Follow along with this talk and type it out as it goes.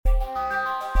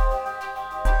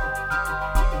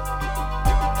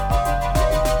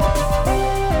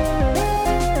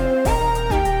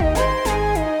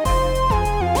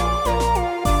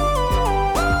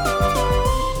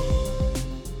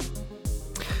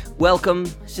Welcome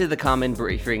to the Common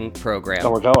Briefing Program. Oh,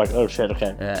 we're going. Oh, shit,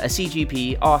 okay. A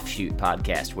CGP offshoot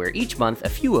podcast where each month a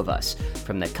few of us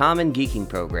from the Common Geeking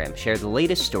Program share the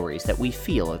latest stories that we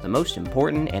feel are the most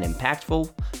important and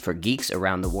impactful for geeks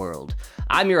around the world.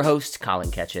 I'm your host,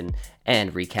 Colin Ketchen,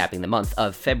 and recapping the month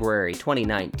of February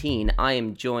 2019, I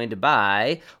am joined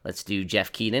by, let's do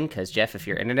Jeff Keenan, because Jeff, if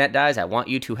your internet dies, I want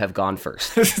you to have gone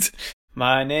first.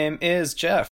 My name is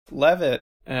Jeff Levitt.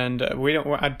 And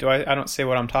I don't say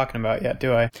what I'm talking about yet,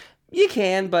 do I? You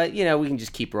can, but we can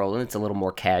just keep rolling. It's a little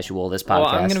more casual, this podcast.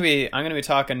 Well, I'm gonna be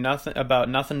talking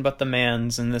nothing but the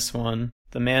mans in this one.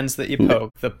 The mans that you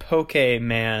poke, the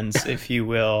poke-mans, if you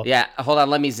will. Yeah, hold on,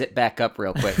 let me zip back up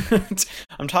real quick.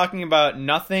 I'm talking about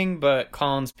nothing but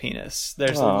Colin's penis.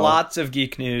 There's lots of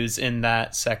geek news in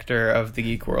that sector of the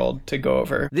geek world to go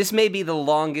over. This may be the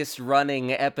longest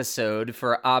running episode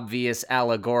for obvious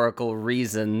allegorical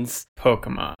reasons.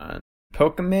 Pokemon.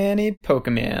 Pokemon-y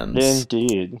Pokemans.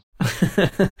 Indeed.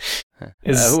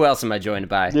 Who else am I joined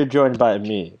by? You're joined by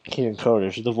me, Keenan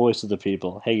Kodesh, the voice of the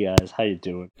people. Hey guys, how you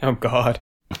doing? Oh god.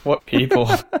 What people?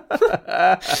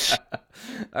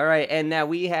 All right, and now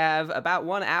we have about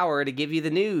 1 hour to give you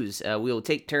the news. We will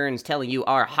take turns telling you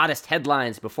our hottest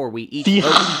headlines before we each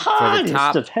vote for the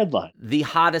top of headlines. The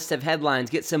hottest of headlines.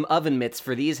 Get some oven mitts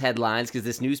for these headlines because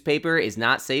this newspaper is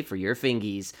not safe for your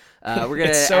fingies. We're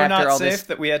gonna. It's so not safe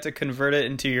that we had to convert it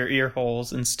into your ear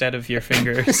holes instead of your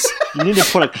fingers. You need to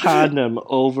put a condom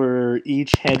over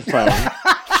each headphone.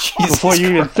 Before you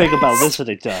even think about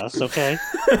listening to us, okay?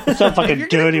 It's not fucking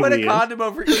dirty. If you're gonna put a condom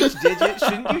over each digit,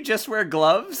 shouldn't you just wear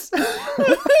gloves?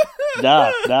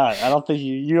 Nah. I don't think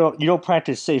you don't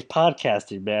practice safe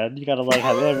podcasting, man. You gotta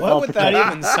have everything. What would that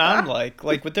even sound like?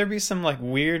 Like, would there be some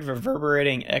weird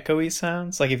reverberating, echoey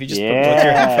sounds? Like if you just put both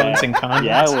your headphones in condoms?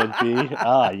 Yeah, it would be.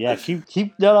 Yeah.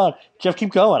 Keep no, Jeff,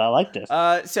 keep going. I like this.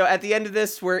 So at the end of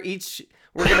this, we're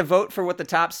going to vote for what the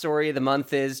top story of the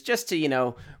month is, just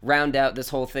to, round out this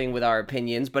whole thing with our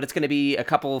opinions. But it's going to be a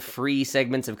couple free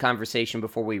segments of conversation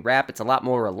before we wrap. It's a lot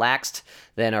more relaxed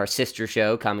than our sister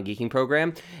show, Common Geeking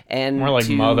Program. And more like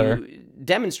to Mother.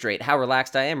 Demonstrate how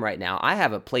relaxed I am right now, I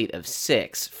have a plate of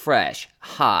 6 fresh,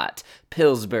 hot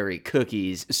Pillsbury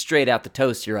cookies straight out the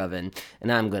toaster oven.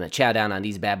 And I'm going to chow down on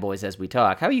these bad boys as we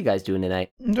talk. How are you guys doing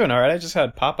tonight? I'm doing all right. I just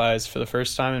had Popeyes for the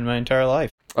first time in my entire life.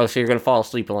 Oh, so you're going to fall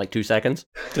asleep in 2 seconds?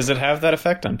 Does it have that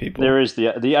effect on people? There is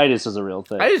the itis is a real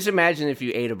thing. I just imagine if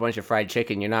you ate a bunch of fried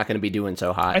chicken, you're not going to be doing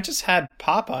so hot. I just had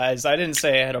Popeyes. I didn't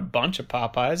say I had a bunch of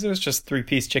Popeyes. It was just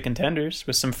 3-piece chicken tenders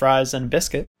with some fries and a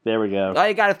biscuit. There we go. Oh,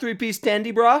 you got a 3-piece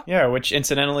tendy, bro? Yeah, which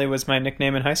incidentally was my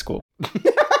nickname in high school.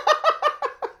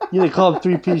 They call him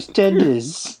 3-piece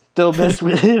tenders. Don't mess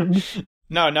with him.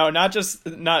 No, not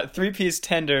 3-piece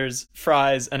tenders,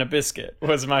 fries, and a biscuit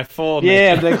was my full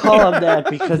Yeah, nickname. they call him that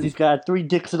because he's got 3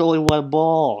 dicks and only 1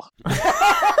 ball.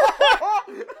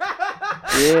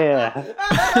 Yeah.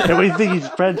 And we think he's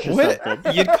French or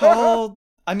something. You'd call...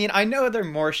 I mean, I know they're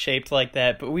more shaped like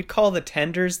that, but we'd call the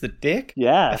tenders the dick?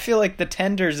 Yeah. I feel like the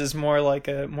tenders is more like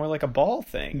a ball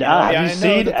thing. Nah, have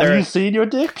you seen your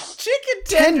dicks? Chicken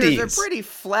tenders Tendies. are pretty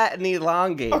flat and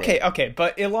elongated. Okay,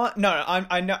 but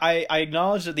I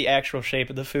acknowledge that the actual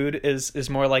shape of the food is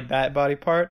more like that body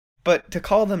part, but to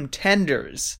call them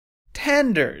tenders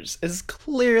is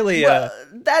clearly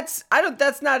that's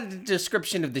not a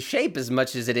description of the shape as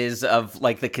much as it is of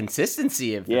the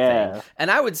consistency of the thing.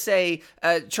 And I would say,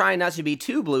 trying not to be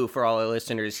too blue for all our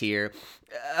listeners here,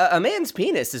 a man's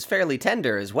penis is fairly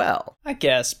tender as well. I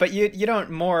guess, but you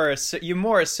more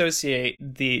associate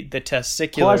the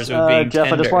testiculars with being Jeff,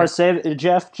 tender. I just want to say,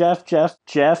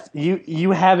 Jeff,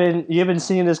 you haven't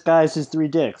seen this guy since 3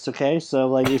 dicks, okay?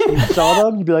 So if you saw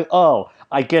them, you'd be like, oh,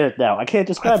 I get it now. I can't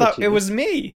describe I thought it to you. it was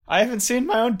me. I haven't seen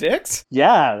my own dicks.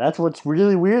 Yeah, that's what's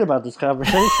really weird about this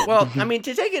conversation. Well, I mean,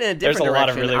 to take it in a different There's a direction, lot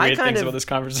of really weird things about this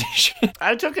conversation.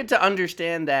 I took it to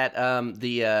understand that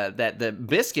that the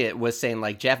biscuit was saying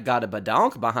Jeff got a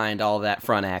badonk behind all that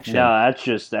front action. No, that's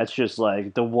just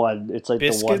the one. It's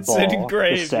biscuits the one ball. And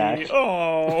gravy. The sack.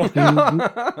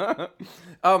 Oh.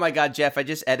 Oh my God, Jeff! I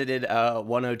just edited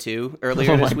 102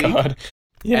 earlier this week. God.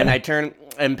 Yeah. And I turned,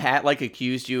 and Pat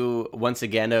accused you once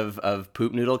again of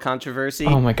poop noodle controversy.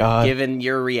 Oh my God. Given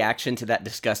your reaction to that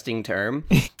disgusting term.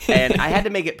 And I had to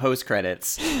make it post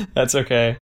credits. That's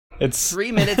okay. It's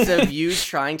 3 minutes of you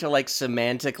trying to like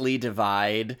semantically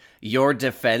divide your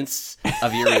defense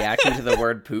of your reaction to the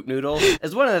word poop noodle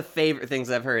is one of the favorite things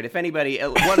I've heard. If anybody,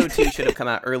 102 should have come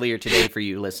out earlier today for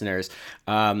you listeners.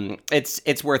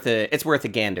 It's worth a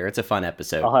gander. It's a fun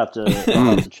episode. I'll have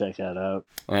to check that out.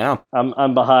 Yeah,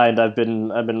 I'm behind. I've been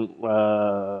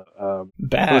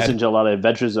bad. listening to a lot of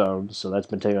Adventure Zone, so that's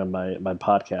been taking on my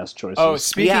podcast choices. Oh,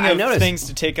 speaking I of noticed. things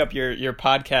to take up your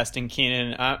podcasting,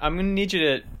 Keenan, I'm going to need you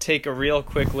to take a real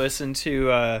quick listen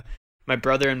to my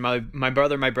brother and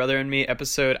me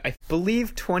episode, I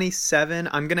believe 27.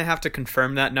 I'm going to have to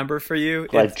confirm that number for you.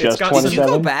 Like just got 27? Did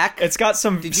you go back? It's got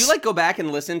some. Did you like go back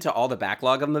and listen to all the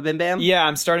backlog of Mabim Bam? Yeah,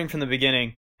 I'm starting from the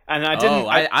beginning. And I didn't. Oh,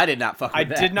 I did not fuck with I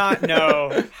that. did not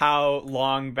know how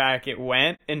long back it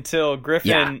went until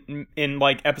Griffin in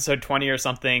like episode 20 or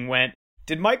something went,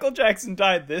 did Michael Jackson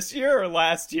die this year or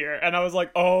last year? And I was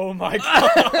like, oh my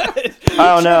God. I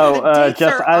don't know. The dates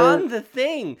Jeff, are on the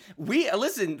thing.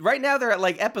 Listen, right now they're at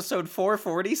like episode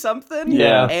 440 something.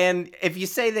 Yeah. And if you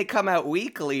say they come out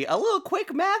weekly, a little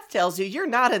quick math tells you you're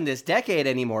not in this decade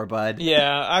anymore, bud.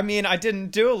 Yeah, I mean, I didn't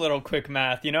do a little quick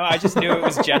math, I just knew it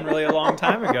was generally a long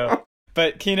time ago.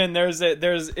 But Keenan, there's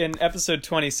in episode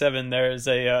 27, there's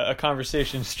a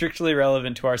conversation strictly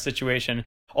relevant to our situation.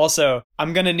 Also,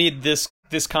 I'm gonna need this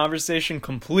conversation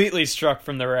completely struck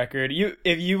from the record.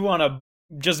 If you want to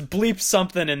just bleep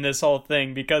something in this whole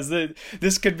thing, because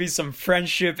this could be some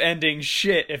friendship ending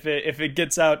shit if it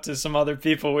gets out to some other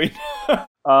people we know.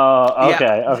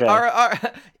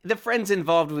 Okay. The friends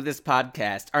involved with this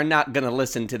podcast are not gonna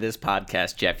listen to this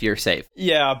podcast, Jeff. You're safe.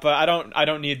 Yeah, but I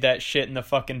don't need that shit in the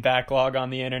fucking backlog on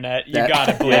the internet. You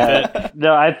gotta bleep it.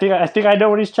 No, I think I know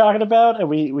what he's talking about, and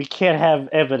we can't have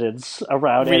evidence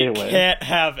around We anyway. can't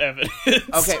have evidence.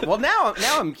 Okay, well now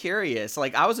I'm curious.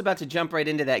 Like I was about to jump right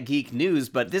into that geek news,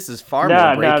 but this is far No,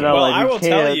 more breaking. no, Well, like, I we will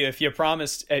tell can't- you if you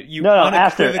promised, you No,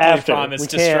 unequivocally after. promised We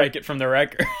to can't- strike it from the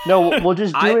record. No, we'll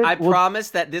just do it. I We'll- promise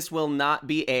that this will not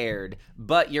be aired,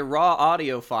 but your raw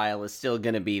audio file is still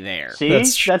going to be there. See,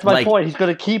 That's that's my like- point. He's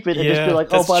going to keep it and just be like,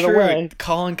 "Oh, that's by true. the way."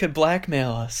 Colin could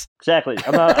blackmail us. Exactly.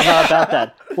 I'm not about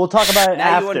that. We'll talk about it Now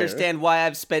after. you understand why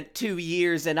I've spent 2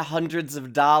 years and hundreds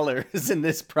of dollars in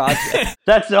this project.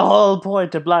 That's the whole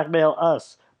point, to blackmail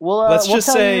us. Let's We'll just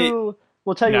tell say- you.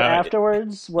 We'll tell you No,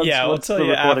 afterwards. Once we'll tell the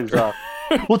you recording's after. off.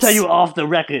 We'll tell you off the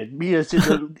record.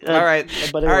 All right,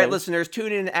 but all right, anyway. listeners,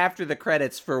 tune in after the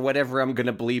credits for whatever I'm going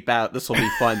to bleep out. This will be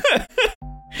fun.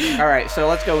 All right, so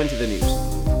let's go into the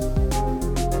news.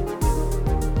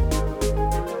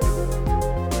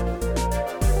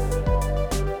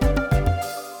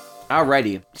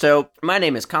 Alrighty, so my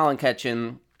name is Colin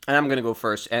Ketchin, and I'm going to go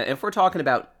first. And if we're talking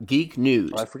about geek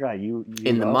news, Oh, I forgot you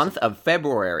in the also- month of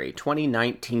February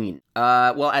 2019.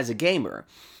 Well, as a gamer,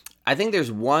 I think there's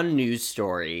one news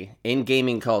story in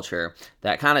gaming culture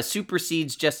that kind of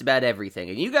supersedes just about everything.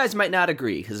 And you guys might not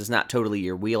agree because it's not totally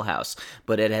your wheelhouse,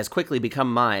 but it has quickly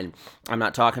become mine. I'm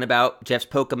not talking about Jeff's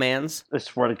Pokemans. I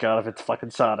swear to God, if it's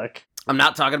fucking Sonic. I'm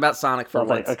not talking about Sonic for Okay,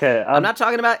 once. okay, I'm not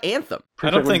talking about Anthem. I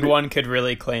don't think would be- one could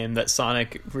really claim that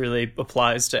Sonic really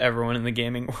applies to everyone in the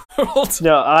gaming world.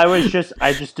 No, I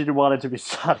just didn't want it to be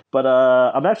Sonic. But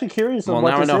I'm actually curious on Well, what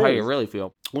now I this know how is. you really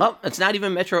feel. Well, it's not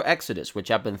even Metro Exodus, which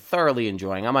I've been thoroughly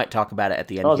enjoying. I might talk about it at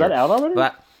the end. Oh, is here. that out already?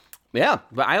 But yeah,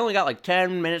 but I only got like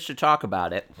 10 minutes to talk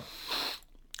about it.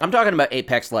 I'm talking about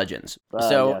Apex Legends.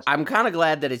 So yes. I'm kind of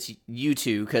glad that it's you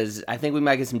two, because I think we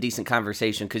might get some decent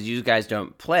conversation, because you guys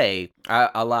don't play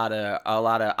a lot of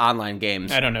online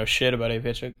games. I don't know shit about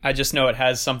Apex. I just know it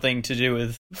has something to do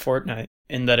with Fortnite,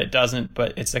 in that it doesn't,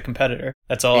 but it's a competitor.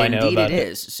 That's all I know Indeed about it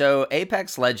is. So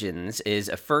Apex Legends is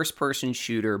a first-person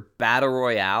shooter battle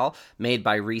royale made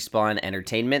by Respawn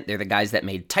Entertainment. They're the guys that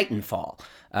made Titanfall.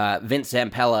 Vince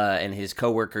Zampella and his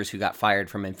co-workers who got fired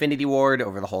from Infinity Ward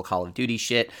over the whole Call of Duty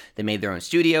shit. They made their own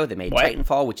studio. They made What?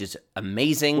 Titanfall, which is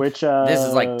amazing. Which,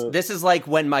 this is like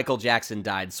when Michael Jackson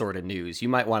died sort of news. You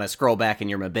might want to scroll back in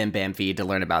your Mabim Bam feed to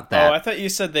learn about that. Oh, I thought you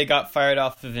said they got fired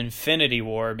off of Infinity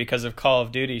War because of Call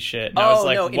of Duty shit. And I was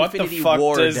like, no, what Infinity the fuck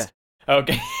Ward. does...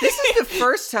 Okay. This is the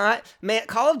first time, man,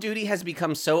 Call of Duty has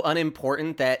become so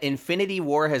unimportant that Infinity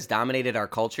War has dominated our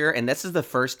culture, and this is the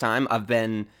first time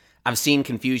I've seen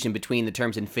confusion between the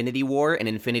terms Infinity War and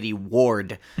Infinity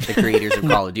Ward, the creators of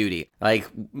Call of Duty. Like,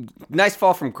 nice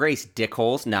fall from grace,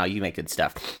 dickholes. No, you make good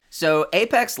stuff. So,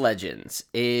 Apex Legends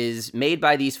is made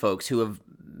by these folks who have...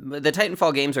 The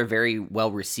Titanfall games are very well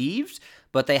received,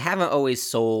 but they haven't always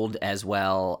sold as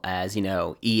well as,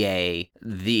 EA,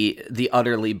 the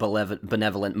utterly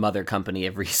benevolent mother company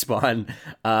of Respawn,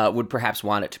 would perhaps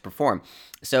want it to perform.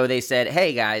 So they said,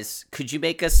 hey guys, could you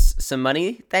make us some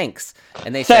money? Thanks.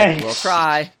 And they said, Thanks. we'll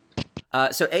try.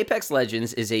 So Apex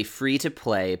Legends is a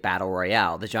free-to-play battle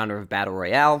royale. The genre of battle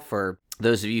royale, for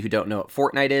those of you who don't know what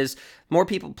Fortnite is, more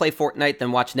people play Fortnite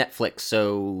than watch Netflix.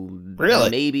 So Really?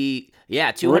 maybe,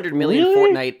 200 million Really?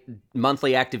 Fortnite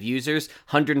monthly active users,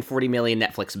 140 million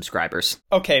Netflix subscribers.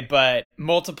 Okay, but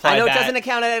multiply I know that. it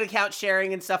doesn't account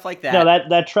sharing and stuff like that. No,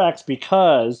 that tracks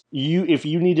because if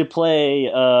you need to play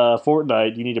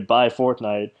Fortnite, you need to buy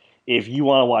Fortnite. If you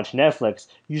want to watch Netflix,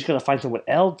 you just gotta find someone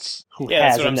else who Yeah,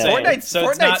 has that's what a I'm Netflix. saying. So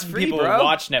it's not Fortnite's free, people bro. who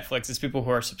watch Netflix; it's people who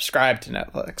are subscribed to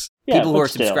Netflix. Yeah, People who but are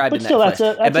still- subscribed but to still,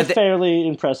 Netflix. that's But a fairly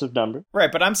impressive number.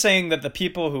 Right, but I'm saying that the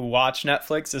people who watch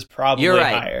Netflix is probably You're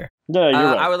right. higher. No, you're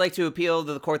right. I would like to appeal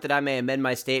to the court that I may amend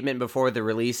my statement before the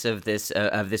release of this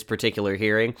particular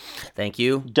hearing. Thank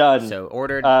you. Done. So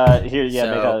ordered. Here, yeah,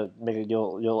 So- make a.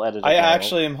 You'll edit it. I down.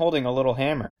 actually am holding a little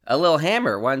hammer, A little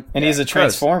hammer. One. and he's a gross.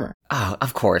 transformer. Oh,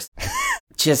 of course.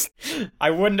 Just I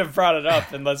wouldn't have brought it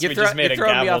up unless we just made you're a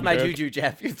throwing me gavel off my joke. juju,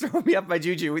 Jeff. You're throwing me off my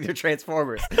juju with your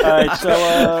Transformers. All right,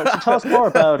 so tell us more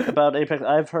about Apex.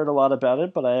 I've heard a lot about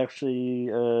it, but I actually,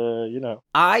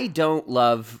 I don't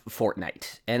love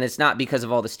Fortnite, and it's not because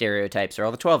of all the stereotypes or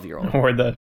all the 12-year-old. Or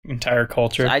the entire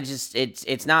culture.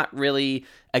 It's not really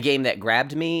a game that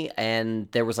grabbed me, and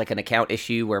there was like an account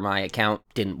issue where my account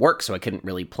didn't work, so I couldn't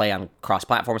really play on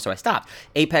cross-platform, so I stopped.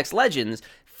 Apex Legends,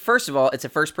 first of all, it's a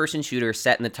first-person shooter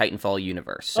set in the Titanfall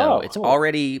universe, so it's cool.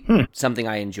 already something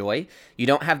I enjoy. You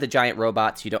don't have the giant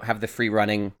robots, you don't have the free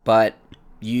running, but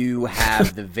you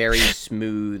have the very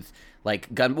smooth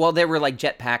like gun. Well, there were like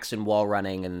jetpacks and wall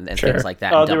running and Sure. things like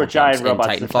that. oh, and they were double jumps giant in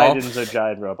robots. The Titanfall. Titans are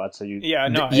giant robots. So you, Yeah,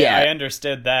 no, Yeah. I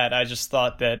understood that. I just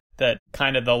thought that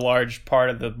kind of the large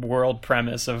part of the world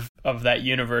premise of that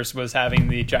universe was having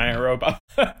the giant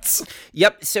robots.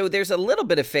 Yep. So there's a little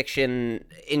bit of fiction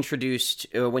introduced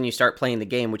when you start playing the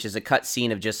game, which is a cut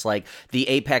scene of just like the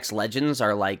Apex Legends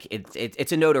are like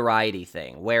it's a notoriety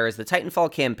thing. Whereas the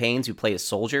Titanfall campaigns, you play as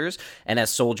soldiers, and as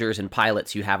soldiers and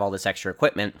pilots, you have all this extra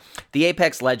equipment. The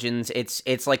Apex Legends,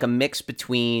 it's like a mix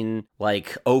between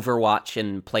like Overwatch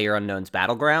and PlayerUnknown's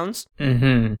Battlegrounds,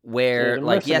 Mm-hmm. where Yeah, the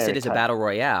like yes, mercenary it is a type. battle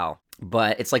royale.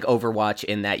 But it's like Overwatch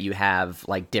in that you have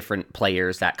like different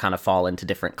players that kind of fall into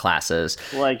different classes.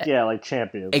 like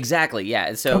champions. Exactly, yeah.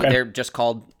 And so Okay. they're just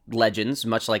called Legends,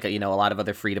 much like a lot of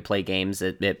other free-to-play games.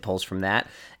 It pulls from that.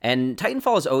 And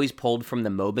Titanfall has always pulled from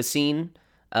the MOBA scene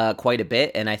quite a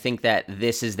bit, and I think that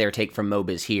this is their take from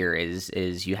MOBAs here,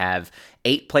 is you have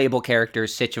 8 playable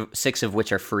characters, 6 of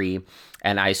which are free,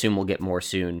 and I assume we'll get more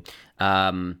soon.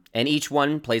 And each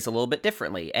one plays a little bit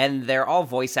differently, and they're all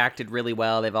voice acted really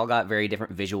well. They've all got very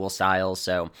different visual styles,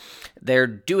 so they're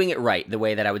doing it right, the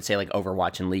way that I would say like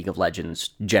Overwatch and League of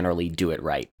Legends generally do it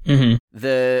right. Mm-hmm.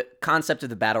 The concept of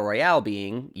the battle royale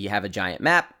being you have a giant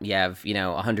map, you have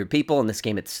 100 people. In this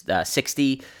game it's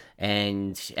 60,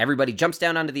 and everybody jumps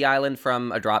down onto the island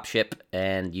from a dropship,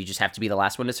 and you just have to be the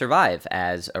last one to survive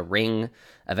as a ring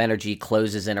of energy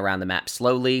closes in around the map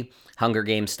slowly, Hunger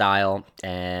Games style,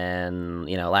 and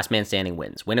last man standing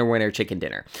wins. Winner, winner, chicken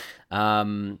dinner.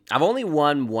 I've only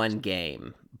won one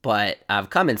game, but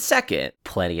I've come in second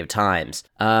plenty of times.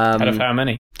 Out of how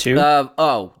many? 2?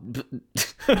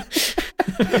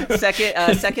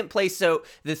 Second place. So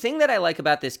the thing that I like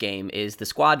about this game is the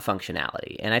squad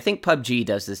functionality, and I think PUBG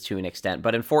does this to an extent,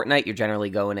 but in Fortnite you're generally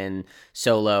going in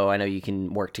solo. I know you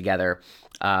can work together,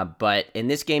 but in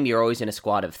this game you're always in a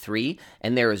squad of 3,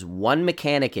 and there is one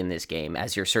mechanic in this game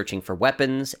as you're searching for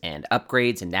weapons and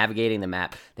upgrades and navigating the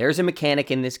map. There's a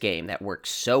mechanic in this game that works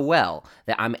so well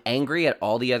that I'm angry at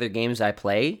all the other games I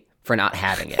play for not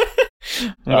having it.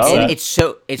 What's And that?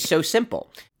 it's so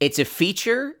simple. It's a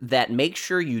feature that makes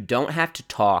sure you don't have to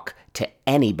talk to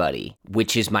anybody,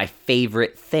 which is my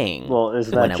favorite thing. Well,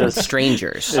 isn't when that I'm with just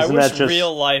strangers. I isn't wish that just-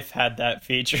 real life had that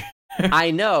feature.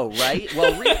 I know, right?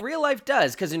 Well, real life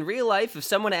does, because in real life, if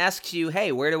someone asks you,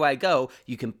 "Hey, where do I go?"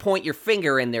 you can point your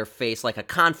finger in their face like a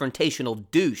confrontational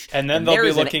douche, And then they'll there be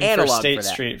is an looking for analog State that.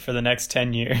 Street for the next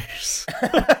 10 years.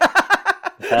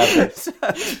 happens?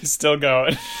 Still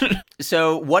going.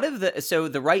 So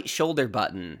the right shoulder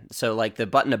button, so like the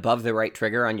button above the right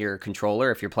trigger on your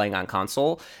controller if you're playing on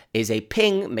console, is a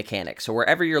ping mechanic. So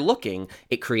wherever you're looking,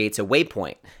 it creates a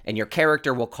waypoint, and your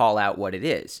character will call out what it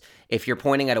is. If you're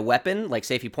pointing at a weapon, like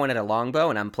say if you point at a longbow,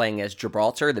 and I'm playing as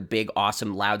Gibraltar, the big,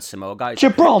 awesome, loud Samoa guy.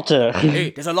 Gibraltar. Hey,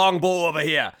 there's a longbow over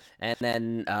here. And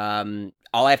then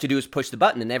all I have to do is push the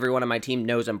button, and everyone on my team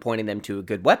knows I'm pointing them to a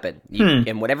good weapon.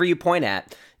 And whatever you point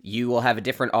at, you will have a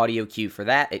different audio cue for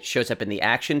that. It shows up in the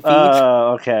action feed.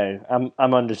 Okay.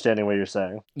 I'm understanding what you're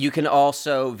saying. You can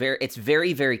also it's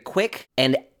very, very quick,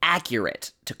 and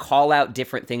accurate to call out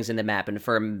different things in the map. And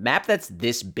for a map that's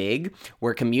this big,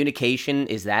 where communication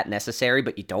is that necessary,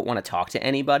 but you don't want to talk to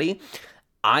anybody,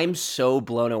 I'm so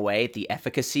blown away at the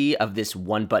efficacy of this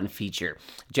one-button feature.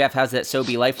 Jeff, how's that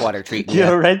Sobe Life Water treating you?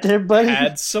 You're right there, buddy.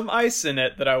 Had some ice in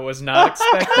it that I was not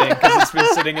expecting because it's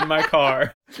been sitting in my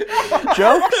car.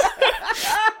 Jokes?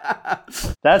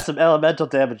 That's some elemental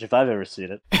damage if I've ever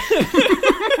seen it.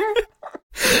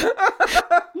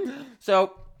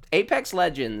 So, Apex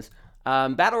Legends,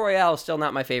 Battle Royale is still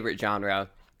not my favorite genre.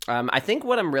 I think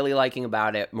what I'm really liking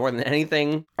about it, more than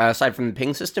anything, aside from the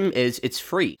ping system, is it's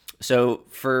free. So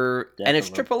and it's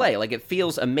AAA, like it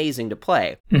feels amazing to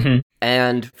play. Mm-hmm.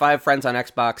 And if I have friends on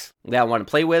Xbox that I want to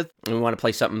play with, and we want to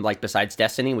play something like besides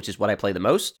Destiny, which is what I play the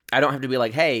most, I don't have to be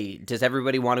like, hey, does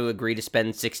everybody want to agree to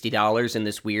spend $60 in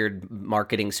this weird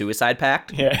marketing suicide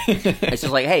pact? Yeah. It's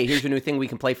just like, hey, here's a new thing we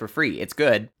can play for free. It's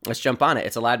good. Let's jump on it.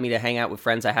 It's allowed me to hang out with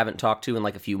friends I haven't talked to in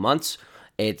like a few months.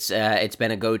 It's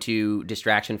been a go-to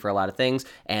distraction for a lot of things,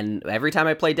 and every time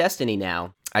I play Destiny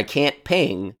now, I can't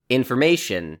ping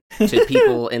information to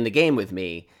people in the game with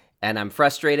me, and I'm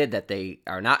frustrated that they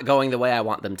are not going the way I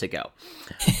want them to go.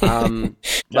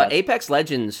 But Apex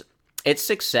Legends, its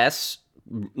success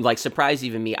like surprised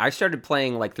even me. I started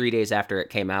playing like 3 days after it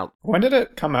came out. When did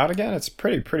it come out again? It's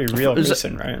pretty real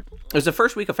recent, right? It was the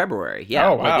first week of February. Yeah.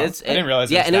 Oh wow! Like I didn't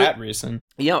realize it was that recent.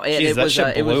 You know, it that was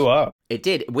shit it blew up. It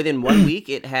did. Within 1 week,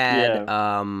 it had hold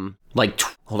on,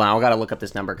 I gotta look up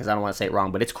this number because I don't want to say it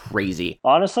wrong, but it's crazy.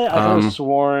 Honestly, I could have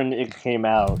sworn it came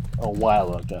out a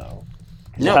while ago.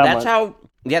 No,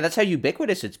 that's how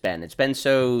ubiquitous it's been. It's been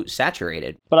so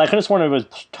saturated. But I could have sworn it was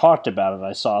talked about and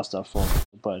I saw stuff for it,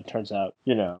 but it turns out,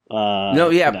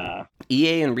 nah.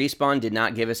 EA and Respawn did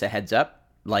not give us a heads up.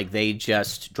 Like, they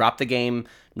just dropped the game,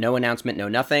 no announcement, no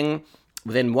nothing.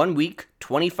 Within 1 week,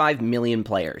 25 million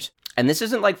players. And this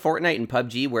isn't like Fortnite and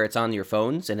PUBG where it's on your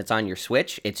phones and it's on your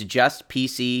Switch. It's just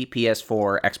PC,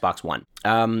 PS4, Xbox One.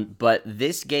 But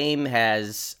this game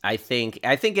has, I think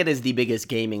it is the biggest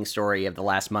gaming story of the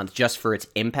last month just for its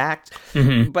impact.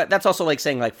 Mm-hmm. But that's also like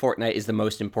saying like Fortnite is the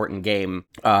most important game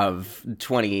of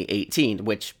 2018,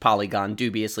 which Polygon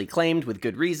dubiously claimed with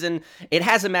good reason. It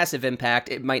has a massive impact.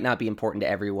 It might not be important to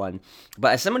everyone.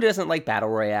 But as someone who doesn't like Battle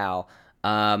Royale,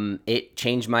 it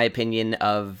changed my opinion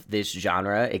of this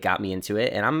genre. It got me into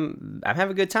it, and I'm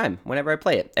having a good time whenever I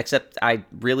play it. Except I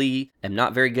really am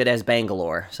not very good as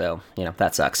Bangalore, so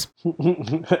that sucks.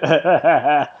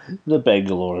 The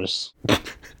Bangalores.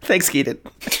 Thanks, Keaton.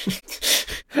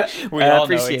 We all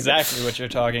know exactly what you're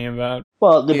talking about.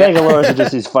 Well, the Bangalores are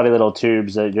just these funny little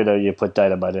tubes that you put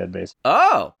dynamite in, basically.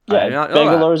 Oh, yeah,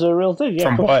 Bangalores are a real thing.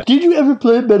 Yeah. From what? Did you ever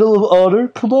play Medal of Honor?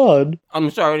 Come on. I'm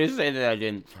sorry to say that I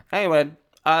didn't. Anyway,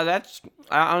 I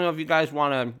don't know if you guys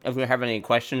if you have any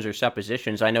questions or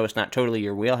suppositions. I know it's not totally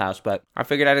your wheelhouse, but I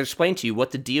figured I'd explain to you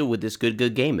what the deal with this good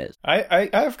game is.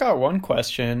 I've got one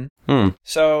question.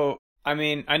 So, I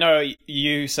mean, I know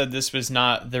you said this was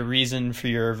not the reason for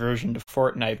your aversion to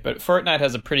Fortnite, but Fortnite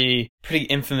has a pretty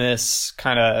infamous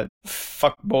kind of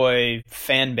fuckboy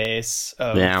fan base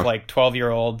of like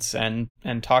 12-year-olds and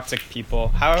toxic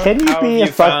people. Can you be a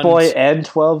fuckboy and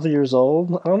 12 years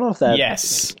old? I don't know if that...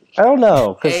 Yes. I don't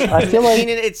know, because I feel like...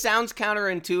 It sounds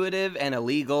counterintuitive and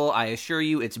illegal. I assure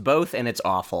you it's both, and it's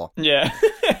awful. Yeah.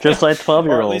 Just like 12-year-olds.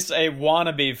 Or at least a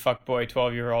wannabe fuckboy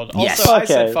 12-year-old. Yes. Also, Okay. I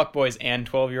said fuckboys and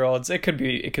 12-year-olds. It could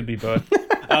be both.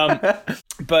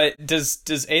 But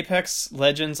does Apex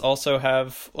Legends also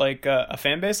have like a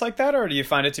fan base like that, or do you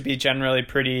find it to be generally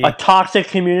pretty... A toxic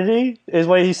community is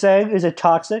what he's saying? Is it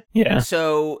toxic? Yeah.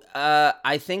 So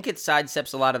I think it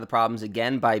sidesteps a lot of the problems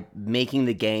again by making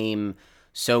the game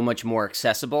so much more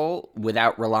accessible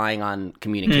without relying on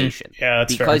communication. Yeah,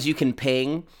 that's because fair. You can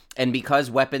ping, and because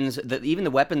even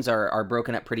the weapons are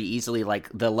broken up pretty easily. Like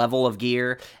the level of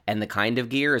gear and the kind of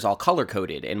gear is all color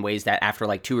coded in ways that after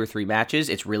like 2 or 3 matches,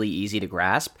 it's really easy to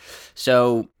grasp.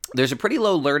 So there's a pretty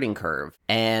low learning curve,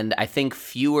 and I think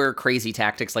fewer crazy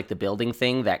tactics like the building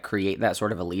thing that create that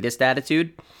sort of elitist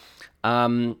attitude.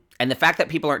 And the fact that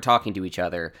people aren't talking to each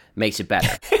other makes it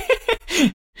better.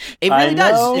 It really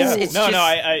does. It's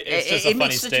just a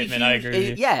funny statement. I agree with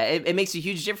you. Yeah, it makes a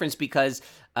huge difference because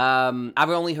I've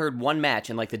only heard one match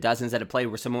in like the dozens that have played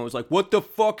where someone was like, "What the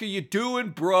fuck are you doing,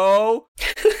 bro?"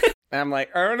 And I'm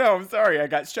like, "I don't know. I'm sorry. I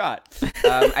got shot."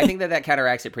 I think that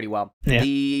counteracts it pretty well. Yeah.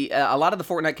 A lot of the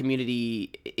Fortnite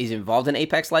community is involved in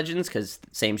Apex Legends because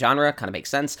same genre, kind of makes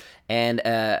sense. And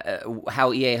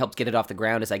how EA helped get it off the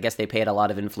ground is I guess they paid a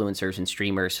lot of influencers and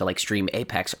streamers to like stream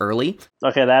Apex early.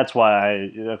 Okay, that's why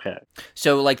okay.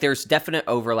 So like there's definite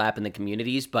overlap in the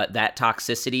communities, but that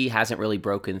toxicity hasn't really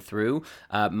broken through.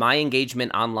 My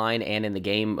engagement online and in the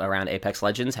game around Apex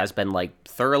Legends has been like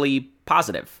thoroughly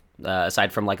positive.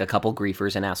 Aside from like a couple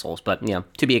griefers and assholes, but you know,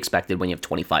 to be expected when you have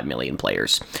 25 million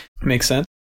players. Makes sense.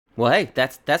 Well, hey,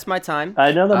 that's my time.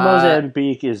 I know the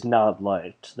Mozambique is not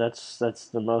liked. That's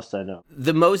the most I know.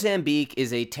 The Mozambique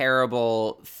is a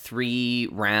terrible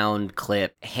 3-round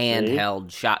clip handheld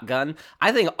shotgun.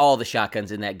 I think all the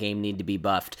shotguns in that game need to be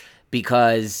buffed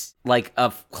because like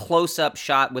a close-up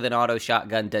shot with an auto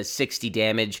shotgun does 60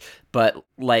 damage, but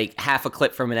like half a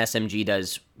clip from an SMG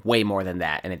does way more than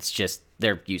that, and it's just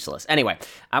they're useless. Anyway,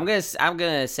 I'm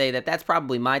gonna say that's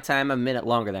probably my time. A minute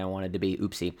longer than I wanted to be.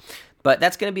 Oopsie. But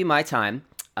that's gonna be my time.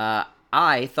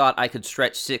 I thought I could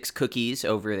stretch 6 cookies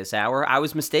over this hour. I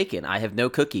was mistaken. I have no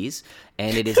cookies,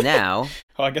 and it is now.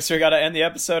 Well, I guess we gotta end the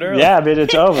episode early. Yeah, I mean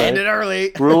it's over. End it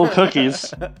early. Rule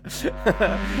cookies. All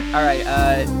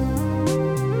right.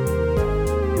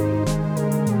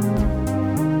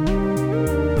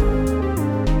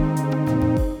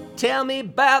 Tell me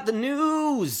about the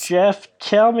news. Jeff,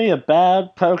 tell me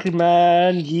about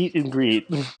Pokemon Yeet and Greet.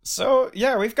 So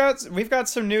yeah, we've got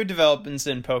some new developments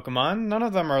in Pokemon. None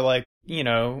of them are like, you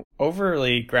know,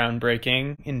 overly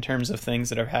groundbreaking in terms of things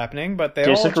that are happening, but they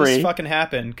all just fucking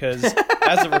happen because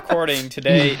as of recording,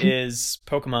 today is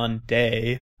Pokemon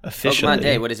Day. Officially. Pokemon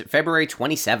Day, what is it, February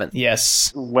 27th?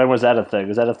 Yes. When was that a thing?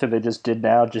 Is that a thing they just did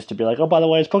now just to be like, oh, by the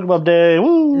way, it's Pokemon Day,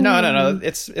 woo! No,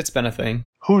 it's been a thing.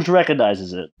 Who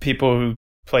recognizes it? People who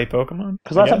play Pokemon?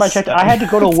 Because last time I checked, I had to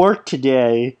go to work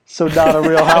today, so not a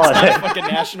real holiday. It's not a fucking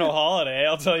national holiday,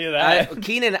 I'll tell you that.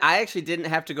 Keenan, I actually didn't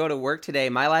have to go to work today.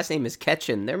 My last name is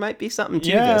Ketchin. There might be something to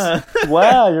this.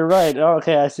 Wow, you're right. Oh,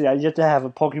 okay, I see. I have to have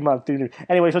a Pokemon theme.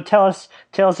 Anyway, so tell us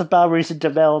about recent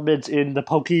developments in the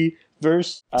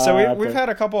Pokeverse. So we've had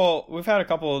a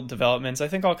couple developments. I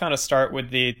think I'll kind of start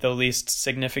with the least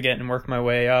significant and work my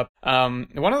way up. One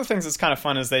of the things that's kind of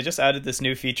fun is they just added this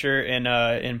new feature in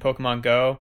Pokemon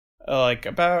Go, like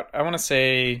about I want to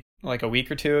say like a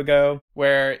week or two ago,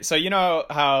 where so you know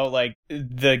how like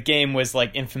the game was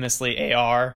like infamously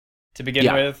AR to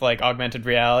begin with, like augmented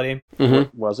reality.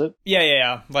 Mm-hmm. Was it?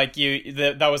 Yeah. Like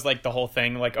that was like the whole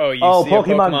thing. Like, see Pokemon a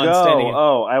Pokemon Go. standing.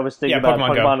 I was thinking about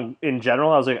Pokemon in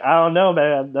general. I was like, I don't know,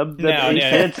 man.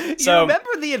 So you remember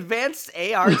the advanced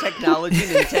AR technology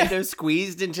Nintendo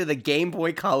squeezed into the Game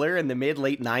Boy Color in the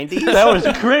mid-late 90s? That was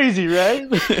crazy, right?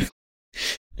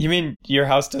 You mean your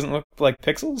house doesn't look like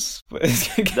pixels?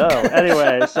 No.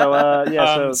 Anyway,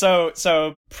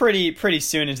 so pretty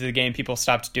soon into the game, people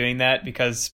stopped doing that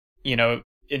because, you know,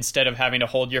 instead of having to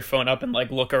hold your phone up and like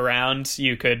look around,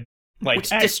 you could like which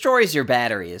destroys your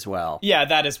battery as well. Yeah,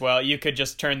 that as well. You could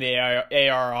just turn the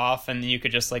AR off, and you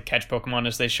could just like catch Pokemon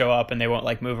as they show up, and they won't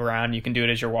like move around. You can do it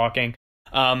as you're walking.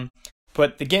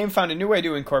 But the game found a new way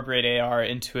to incorporate AR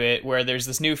into it, where there's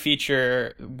this new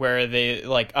feature where they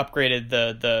like upgraded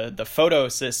the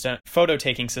photo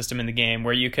taking system in the game,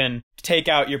 where you can take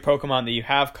out your Pokemon that you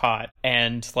have caught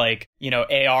and like, you know,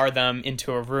 AR them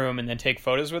into a room and then take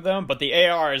photos with them. But the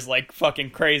AR is like fucking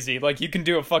crazy. Like you can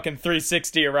do a fucking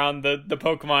 360 around the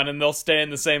Pokemon and they'll stay in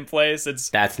the same place.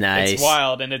 That's nice. It's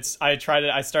wild, and I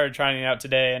started trying it out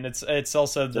today, and it's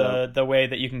also the way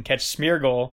that you can catch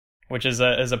Smeargle, which is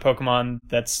a Pokemon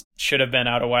that should have been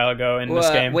out a while ago in this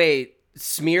game. Wait,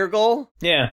 Smeargle?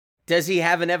 Yeah. Does he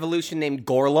have an evolution named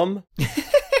Gorlum?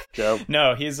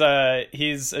 No, he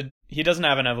doesn't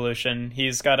have an evolution.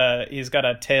 He's got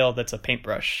a tail that's a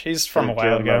paintbrush. He's from a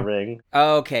while ago. Ring.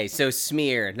 Okay, so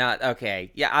Smear, not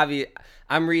okay. Yeah,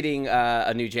 I'm reading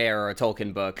a new J.R.R.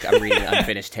 Tolkien book. I'm reading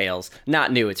Unfinished Tales.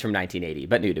 Not new, it's from 1980,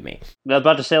 but new to me. I was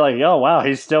about to say, like, oh, wow,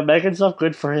 he's still making stuff.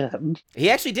 Good for him. He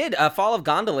actually did. Fall of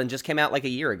Gondolin just came out like a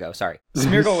year ago. Sorry.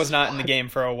 Smeargle was not in the game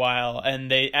for a while,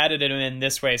 and they added him in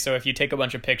this way, so if you take a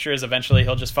bunch of pictures, eventually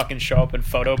he'll just fucking show up and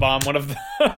photobomb one of them.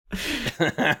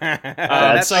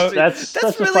 That's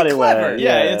really a funny clever. Way.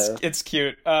 Yeah, it's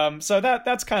cute. So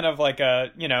that's kind of like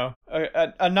a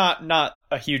not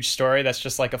a huge story. That's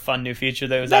just like a fun new feature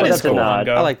that was added to Pokemon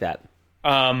Go. I like that.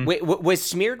 Wait, was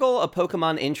Smeargle a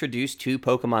Pokemon introduced to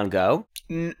Pokemon Go?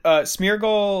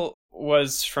 Smeargle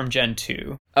was from Gen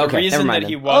 2. The Okay, reason never mind that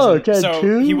he then. wasn't, Gen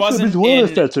 2? he wasn't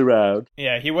in, that's around.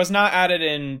 Yeah, he was not added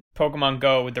in Pokemon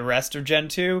Go with the rest of Gen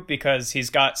 2 because he's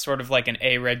got sort of like an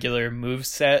irregular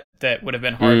moveset that would have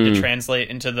been hard to translate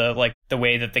into the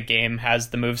way that the game has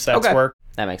the movesets work.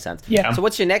 That makes sense. Yeah. So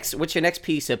what's your next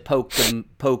piece of Pokemon?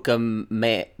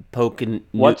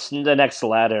 What's the next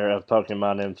ladder of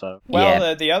Pokemon info?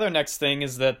 Well, the other next thing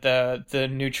is that the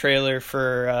new trailer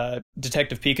for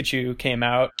Detective Pikachu came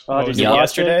out. Did you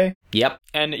watch yesterday? it? Yep.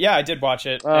 And yeah, I did watch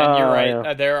it. And you're right.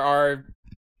 Yeah. There are.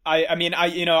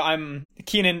 Keenan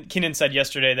said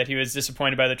yesterday that he was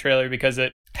disappointed by the trailer because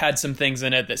it had some things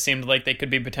in it that seemed like they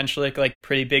could be potentially like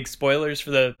pretty big spoilers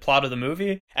for the plot of the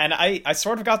movie. And I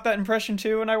sort of got that impression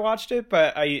too when I watched it,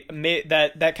 but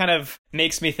that kind of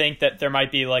makes me think that there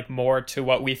might be like more to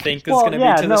what we think is going to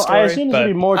be to the story. I assume there's going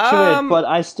to be more to it, but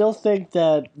I still think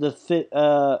that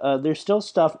there's still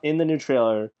stuff in the new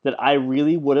trailer that I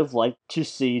really would have liked to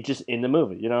see just in the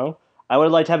movie, you know? I would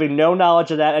have liked having no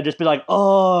knowledge of that and just be like,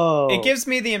 oh. It gives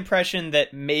me the impression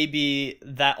that maybe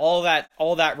that all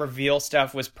that reveal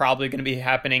stuff was probably going to be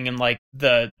happening in like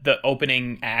the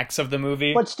opening acts of the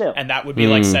movie. But still. And that would be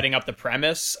like setting up the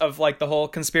premise of like the whole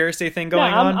conspiracy thing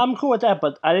going on. I'm cool with that,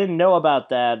 but I didn't know about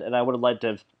that, and I would have liked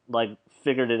to have like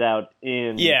figured it out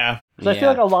in... Yeah. I feel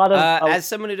like a lot of... as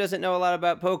someone who doesn't know a lot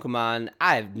about Pokemon,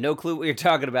 I have no clue what you're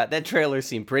talking about. That trailer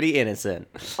seemed pretty innocent.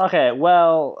 Okay,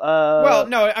 well... Well,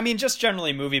 no, I mean, just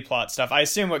generally movie plot stuff. I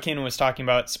assume what Keenan was talking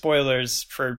about, spoilers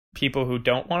for people who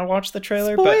don't want to watch the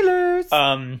trailer. Spoilers!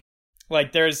 But,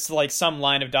 like, there's, like, some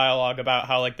line of dialogue about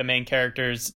how, like, the main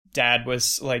character's dad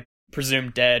was, like,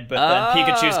 presumed dead, but then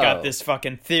Pikachu's got this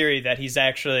fucking theory that he's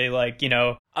actually, like, you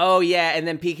know... Oh, yeah, and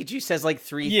then Pikachu says, like,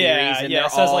 three theories, and they're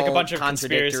says, all like, a bunch of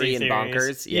contradictory and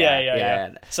bonkers.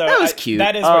 Yeah. So that was cute.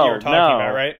 That is what you were talking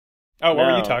about, right? Oh, what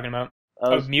were you talking about?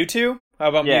 Mewtwo? How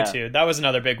about Mewtwo? That was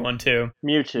another big one, too.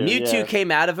 Mewtwo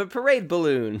came out of a parade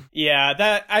balloon. Yeah,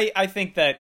 that I think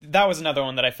that was another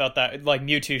one that I felt that, like,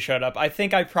 Mewtwo showed up. I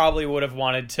think I probably would have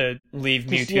wanted to leave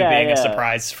Mewtwo being a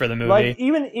surprise for the movie. Like,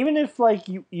 even if, like,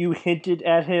 you hinted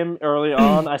at him early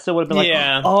on, I still would have been like,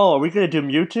 oh, are we going to do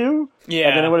Mewtwo? Yeah,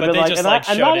 and then it would have been like,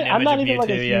 I'm not even,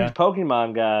 like, a huge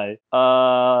Pokemon guy.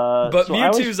 But so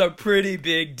Mewtwo's a pretty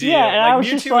big deal. Yeah, and like, I was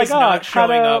Mewtwo just like, is not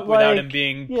showing up without him like,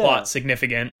 being plot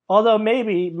significant. Although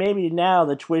maybe now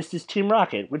the twist is Team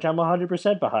Rocket, which I'm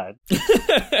 100% behind.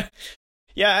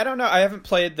 Yeah, I don't know. I haven't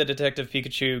played the Detective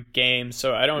Pikachu game,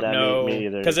 so I don't know. Me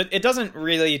either. Because it doesn't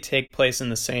really take place in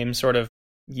the same sort of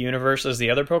universe as the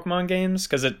other Pokemon games,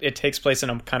 because it takes place in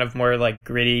a kind of more like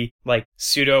gritty, like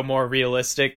pseudo more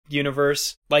realistic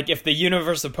universe. Like if the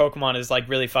universe of Pokemon is like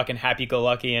really fucking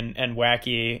happy-go-lucky and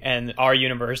wacky, and our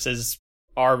universe is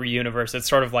our universe, it's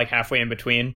sort of like halfway in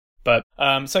between. But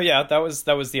so yeah, that was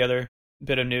the other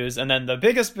bit of news. And then the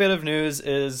biggest bit of news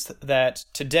is that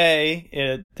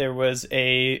today there was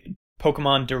a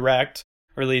Pokemon Direct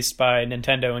released by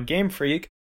Nintendo and Game Freak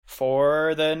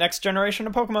for the next generation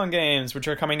of Pokemon games, which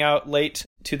are coming out late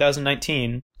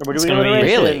 2019.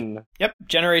 Really? Yep,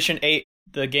 Generation 8.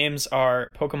 The games are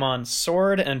Pokemon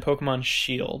Sword and Pokemon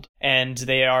Shield, and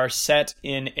they are set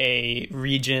in a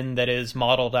region that is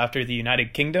modeled after the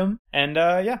United Kingdom. And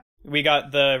we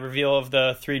got the reveal of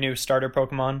the 3 new starter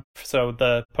Pokemon. So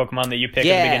the Pokemon that you pick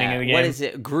at the beginning of the game. What is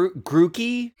it?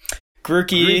 Grookey?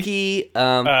 Grookey.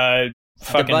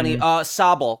 The bunny.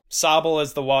 Sobble. Sobble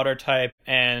is the water type,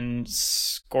 and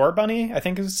Scorbunny, I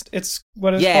think it's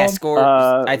what it's called. Yeah, Score.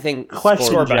 I think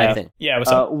question, Scorbunny. Yeah,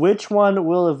 what's up? Which one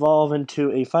will evolve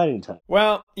into a fighting type?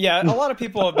 Well, yeah, a lot of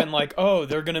people have been like, oh,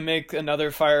 they're going to make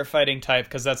another firefighting type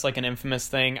because that's like an infamous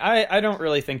thing. I don't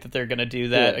really think that they're going to do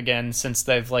that again, since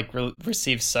they've like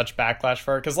received such backlash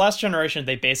for it. Because last generation,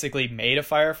 they basically made a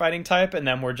firefighting type, and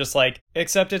then we're just like,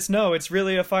 except it's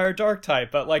really a fire dark type.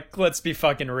 But like, let's be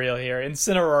fucking real here.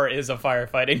 Incineroar is a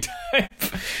firefighting type.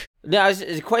 No, it's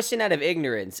a question out of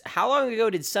ignorance. How long ago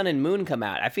did Sun and Moon come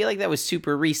out? I feel like that was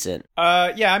super recent.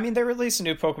 Yeah, I mean, they release a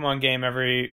new Pokemon game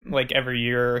every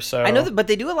year or so. I know that, but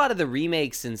they do a lot of the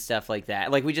remakes and stuff like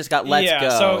that. Like we just got Let's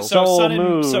Go.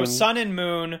 So Sun and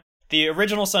Moon, the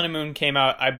original Sun and Moon came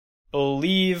out, I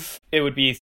believe it would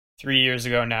be 3 years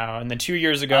ago now, and then 2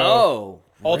 years ago,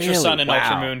 Ultra Sun and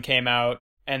Ultra Moon came out.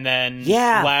 And then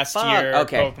last year,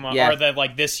 Pokemon,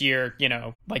 or this year,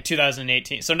 like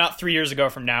 2018. So not 3 years ago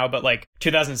from now, but like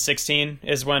 2016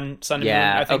 is when Sun and Moon,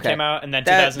 I think, came out. And then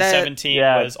 2017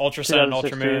 was Ultra Sun and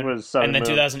Ultra Moon. And then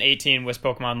 2018 was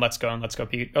Pokemon Let's Go and Let's Go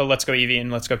Eevee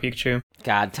and Let's Go Pikachu.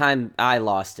 God, time, I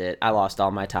lost it. I lost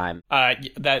all my time.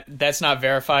 That's not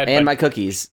verified. And my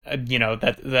cookies.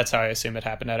 That's how I assume it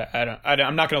happened.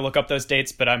 I'm not going to look up those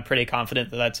dates, but I'm pretty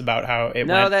confident that that's about how it went.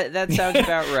 No, that sounds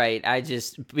about right. I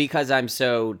just, because I'm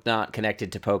so not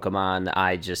connected to Pokemon,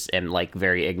 I just am like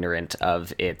very ignorant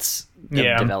of its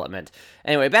development.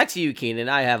 Anyway, back to you, Keenan.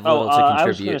 I have little to contribute. I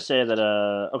was going to say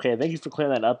that, okay, thank you for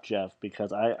clearing that up, Jeff,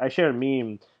 because I shared a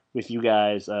meme with you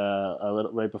guys a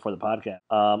little right before the podcast.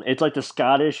 It's like the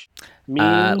Scottish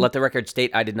meme. Let the record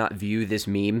state I did not view this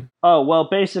meme. Oh well,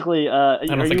 basically, are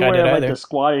you aware of like the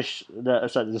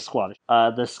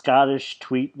Scottish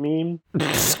tweet meme?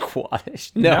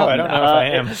 Squattish? No, I don't know if I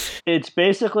am. It's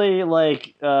basically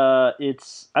like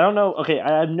it's I don't know. Okay,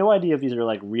 I have no idea if these are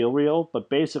like real, but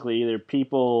basically they're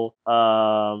people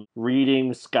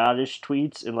reading Scottish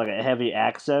tweets in like a heavy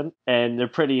accent, and they're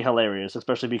pretty hilarious,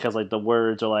 especially because like the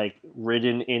words are like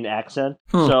written in accent.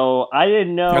 So I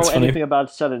didn't know anything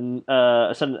about Sword and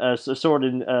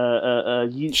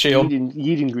Shield.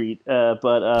 Yeet and Greet,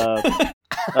 but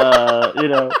you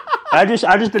know, I've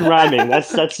just been rhyming.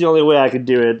 That's the only way I could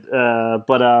do it.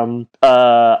 But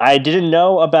I didn't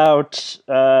know about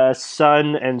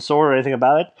Sun and Sword or anything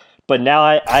about it. But now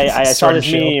I saw this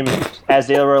meme as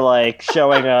they were like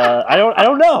showing I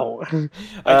don't know.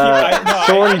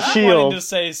 Sword and Shield. I wanted to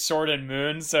say Sword and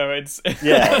Moon, so it's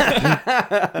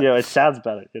yeah. You know, it sounds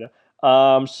better. You know.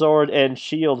 Sword and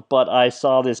Shield, but I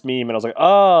saw this meme and I was like,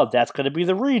 oh, that's gonna be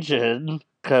the region,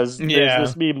 because there's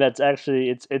this meme that's actually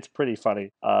it's pretty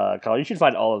funny. Colin, you should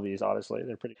find all of these. Honestly,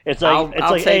 they're pretty. It's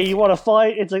like hey, you want to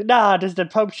fight? It's like, nah, just the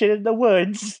pump shit in the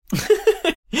woods.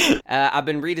 I've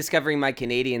been rediscovering my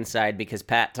Canadian side because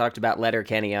Pat talked about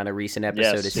Letterkenny on a recent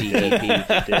episode of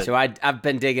CGP. So I've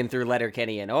been digging through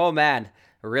Letterkenny, and oh man,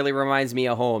 it really reminds me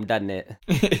of home, doesn't it?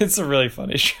 It's a really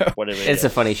funny show. It's a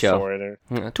funny show.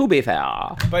 To be fair.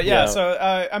 But yeah,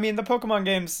 so I mean, the Pokemon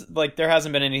games, like, there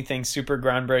hasn't been anything super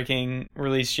groundbreaking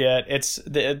released yet.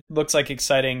 It looks like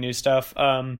exciting new stuff.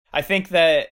 I think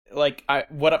that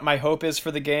what my hope is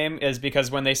for the game is, because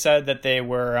when they said that they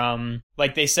were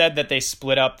they said that they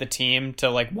split up the team to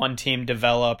like one team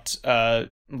developed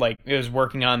like it was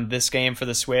working on this game for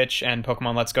the Switch and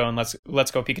Pokemon Let's Go and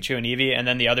Let's Go Pikachu and Eevee, and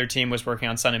then the other team was working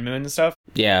on Sun and Moon and stuff.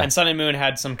 Yeah. And Sun and Moon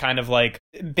had some kind of like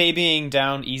babying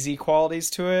down easy qualities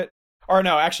to it. Or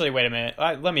no, actually, wait a minute.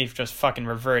 Let me just fucking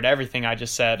revert everything I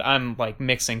just said. I'm like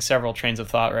mixing several trains of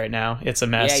thought right now. It's a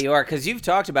mess. Yeah, you are, because you've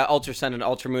talked about Ultra Sun and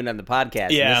Ultra Moon on the podcast,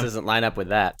 yeah. And this doesn't line up with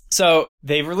that. So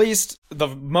they released, the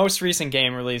most recent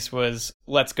game release was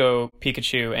Let's Go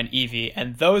Pikachu and Eevee,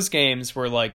 and those games were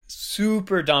like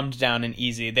super dumbed down and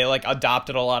easy. They like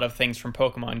adopted a lot of things from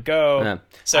Pokemon Go. Yeah.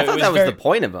 So I thought that was the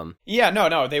point of them. Yeah,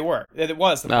 no, they were. It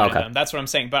was the point of them. That's what I'm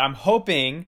saying. But I'm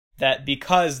hoping that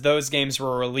because those games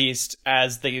were released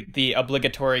as the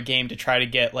obligatory game to try to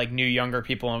get like new younger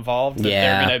people involved, that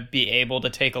they're going to be able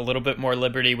to take a little bit more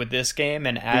liberty with this game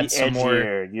and add some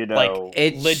more, you know, like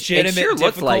legitimate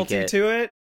difficulty to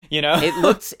it. You know,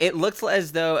 it looks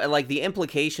as though like the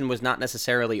implication was not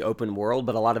necessarily open world,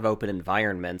 but a lot of open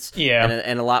environments. Yeah,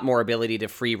 and a lot more ability to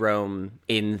free roam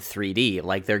in 3D.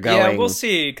 Like they're going. Yeah, we'll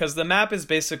see, because the map is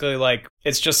basically like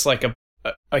it's just like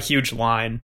a huge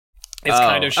line. It's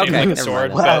kind of shaped like a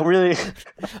sword. Wow, really?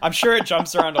 I'm sure it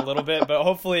jumps around a little bit, but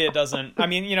hopefully it doesn't. I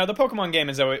mean, you know, the Pokemon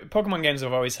games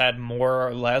have always had more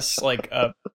or less like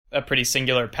a pretty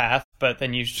singular path, but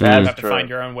then you just have to find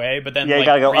your own way. But then, you like,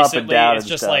 gotta go recently, up and down it's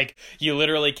just stuff. like you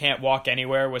literally can't walk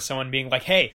anywhere with someone being like,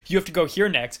 "Hey, you have to go here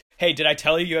next." Hey, did I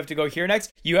tell you have to go here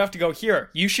next? You have to go here.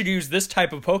 You should use this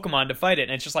type of Pokemon to fight it.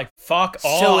 And it's just like, fuck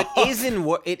off. So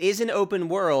it is an open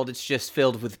world. It's just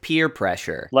filled with peer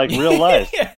pressure, like real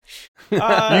life. You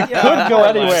could go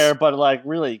anywhere, but like,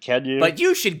 really, can you? But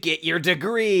you should get your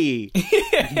degree.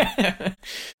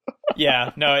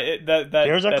 Yeah, no,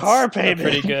 here's a car payment.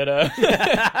 Pretty good.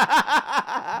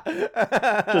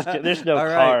 There's no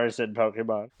cars in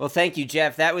Pokemon. Well, thank you,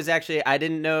 Jeff. That was actually, I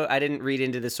didn't read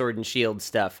into the Sword and Shield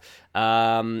stuff.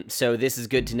 So this is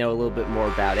good to know a little bit more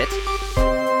about it.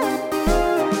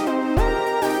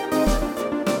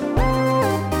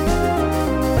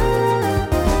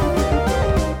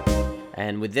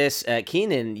 And with this,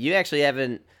 Keenan, you actually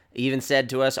haven't even said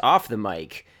to us off the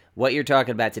mic what you're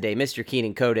talking about today. Mr.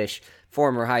 Keenan Kodish,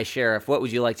 former High Sheriff, what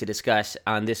would you like to discuss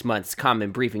on this month's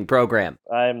Common Briefing program?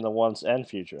 I am the once and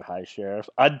future High Sheriff.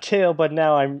 But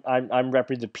now I'm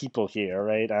repping the people here,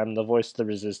 right? I'm the voice of the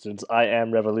resistance. I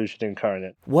am revolution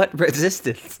incarnate. What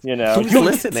resistance? You know, who's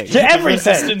listening to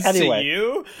everything? Resistance to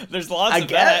you? There's lots of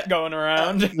that going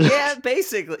around. Yeah,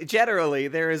 basically, generally,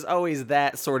 there is always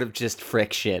that sort of just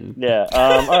friction. Yeah.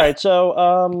 All right.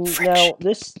 So now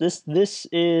this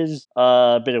is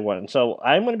a bit of one. So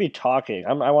I'm going to be talking.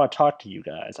 I want to talk to you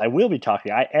guys. I will be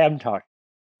talking. I am talking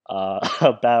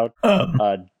about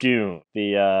Dune,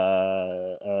 the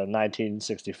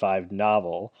 1965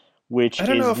 novel, which I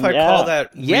don't is know if I call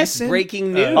that yes, recent.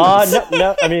 breaking news.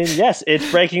 No, I mean, yes,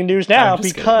 it's breaking news now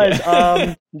because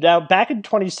now back in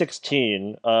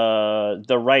 2016,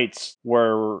 the rights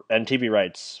were and TV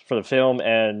rights for the film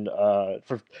and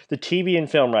for the TV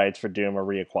and film rights for Doom were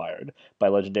reacquired by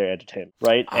Legendary Entertainment,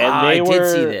 right? And I did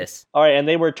see this. All right, and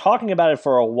they were talking about it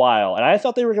for a while, and I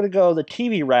thought they were going to go the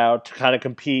TV route to kind of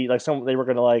compete, like they were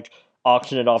going to like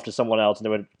auction it off to someone else and they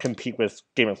would compete with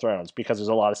Game of Thrones because there's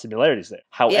a lot of similarities there.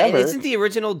 However, isn't the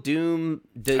original Doom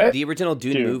the original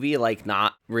Doom movie like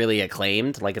not really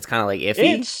acclaimed? Like it's kind of like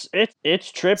iffy.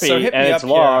 It's trippy So hit and me it's up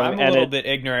long. here. I'm a little bit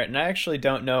ignorant, and I actually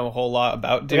don't know a whole lot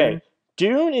about Doom. Okay.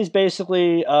 Dune is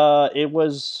basically it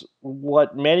was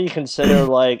what many consider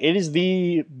like it is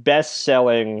the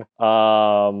best-selling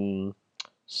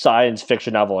science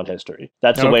fiction novel in history.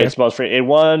 That's the way it's most free. It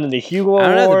won the Hugo Award.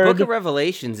 I don't know, the Book of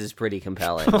Revelations is pretty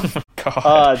compelling. Oh,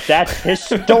 God. That's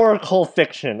historical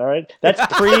fiction, all right? That's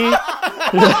pre...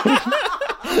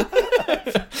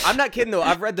 I'm not kidding, though.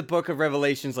 I've read the Book of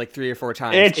Revelations like 3 or 4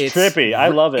 times. It's trippy. I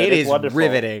love it. It's wonderful.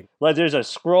 Riveting. Like, there's a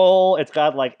scroll. It's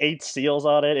got like 8 seals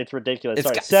on it. It's ridiculous. It's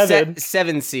got 7.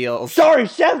 7 seals. Sorry,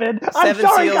 7. I'm 7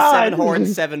 sorry, seals, guys. 7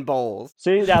 horns, 7 bowls.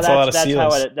 See, now that's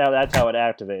how it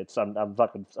activates.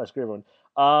 I screw everyone.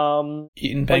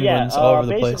 Eating penguins all over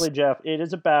the place. Basically, Jeff, it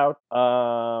is about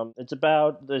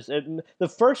this. The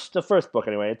first book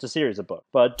anyway. It's a series of books,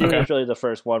 but Dune is really the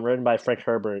first one, written by Frank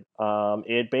Herbert.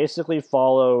 It basically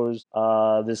follows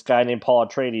this guy named Paul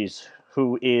Atreides,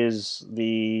 who is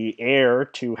the heir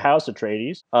to House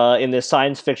Atreides in this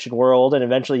science fiction world, and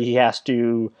eventually he has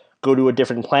to go to a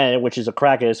different planet, which is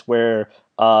Arrakis, where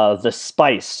the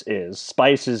spice is.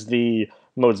 Spice is the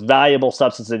most valuable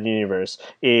substance in the universe.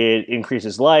 It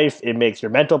increases life. It makes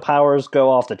your mental powers go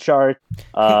off the chart.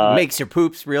 It makes your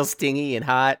poops real stingy and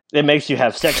hot. It makes you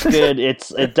have sex good.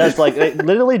 It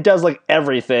literally does like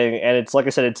everything, and it's like I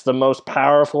said, it's the most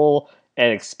powerful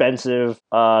and expensive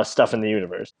stuff in the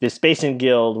universe. The Spacing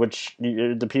Guild, which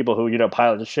the people who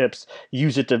pilot the ships,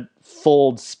 use it to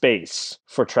fold space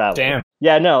for travel. Damn.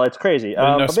 Yeah, no, it's crazy.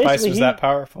 No spice was that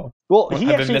powerful. Well, I've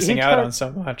been missing out on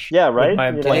so much. Yeah,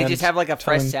 right. They just have like a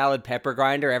fresh salad pepper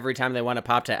grinder every time they want to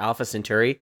pop to Alpha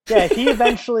Centauri. Yeah, he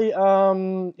eventually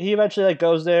like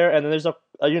goes there, and then there's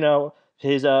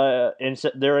his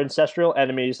their ancestral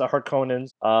enemies, the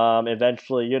Harkonnens,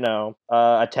 eventually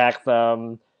attack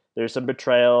them. There's some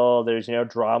betrayal. There's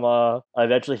drama.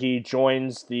 Eventually, he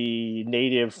joins the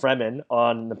native Fremen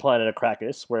on the planet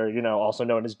Arrakis, where also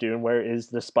known as Dune, where is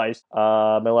the spice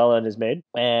Melilin is made,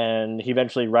 and he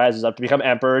eventually rises up to become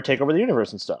emperor, take over the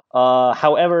universe and stuff.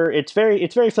 However, it's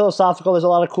very philosophical. There's a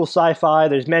lot of cool sci-fi.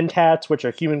 There's Mentats, which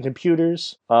are human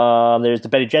computers. There's the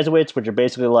Bene Gesserit, which are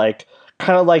basically like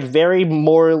kind of like very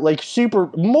more like super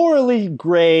morally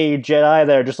gray Jedi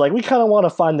that are just like, we kind of want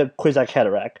to find the Kwisatz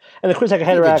Haderach. And the Kwisatz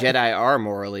Haderach... The Jedi are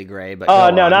morally gray, but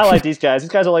no, not like these guys. These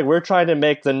guys are like, we're trying to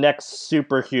make the next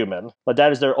superhuman. But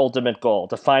that is their ultimate goal,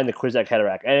 to find the Kwisatz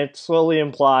Haderach. And it's slowly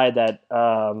implied that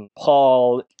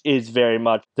Paul is very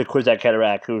much the Kwisatz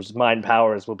Haderach, whose mind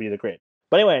powers will be the great.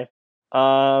 But anyway...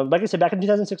 like I said, back in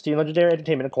 2016, Legendary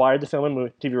Entertainment acquired the film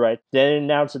and TV rights. Then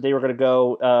announced that they were going to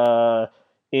go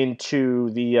into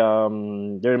the they're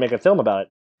going to make a film about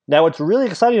it. Now, what's really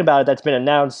exciting about it that's been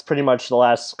announced pretty much the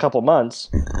last couple months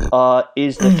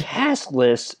is the cast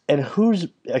list and who's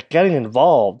getting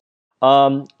involved.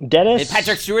 Dennis... Hey,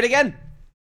 Patrick Stewart again?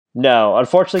 No,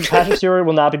 unfortunately, Patrick Stewart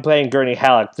will not be playing Gurney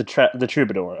Halleck, the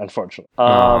troubadour, unfortunately.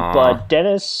 But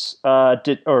Dennis,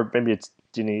 or maybe it's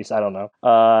Denise, I don't know.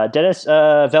 Dennis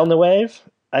Villeneuve,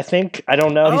 I think. I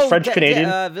don't know. He's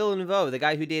French-Canadian. Villeneuve, the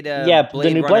guy who did the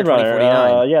new Blade Runner.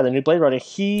 The new Blade Runner.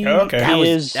 That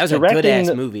was a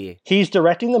good-ass movie. He's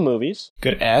directing the movies.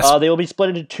 Good ass. They will be split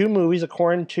into 2 movies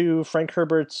according to Frank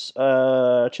Herbert's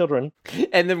children.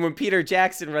 And then when Peter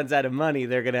Jackson runs out of money,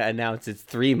 they're going to announce it's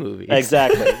 3 movies.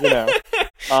 Exactly.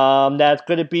 That's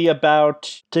going to be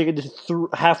about taking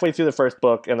halfway through the first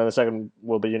book, and then the second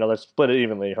will be, let's split it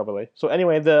evenly, hopefully. So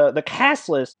anyway, the cast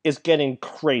list is getting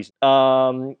crazy.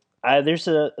 I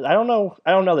don't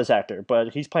know this actor,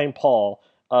 but he's playing Paul.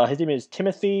 His name is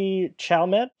Timothy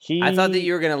Chalamet. I thought that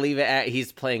you were going to leave it at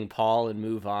he's playing Paul and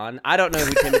move on. I don't know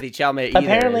who Timothy Chalamet either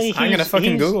Apparently, is. I'm going to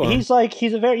fucking Google him. He's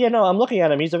a very, I'm looking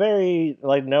at him. He's a very,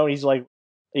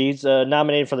 he's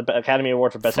nominated for the Academy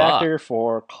Award for Best Actor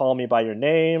for Call Me By Your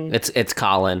Name. It's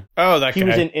Colin. Oh, that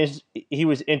guy. He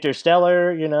was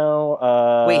Interstellar,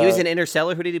 Wait, he was in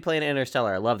Interstellar? Who did he play in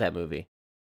Interstellar? I love that movie.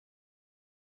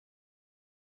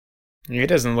 He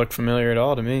doesn't look familiar at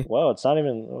all to me. Whoa, it's not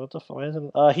even... What the fuck is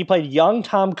it? He played young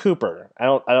Tom Cooper.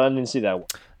 I didn't see that one.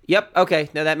 Yep. Okay.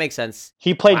 No, that makes sense.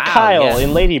 He played Wow, Kyle yeah.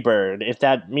 in Lady Bird, if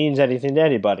that means anything to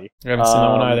anybody. I haven't seen that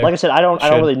one either. Like I said, I don't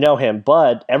really know him,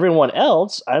 but everyone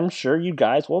else, I'm sure you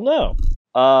guys will know.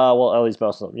 Well, at least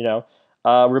most of them, you know.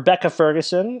 Rebecca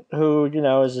Ferguson, who, you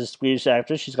know, is a Swedish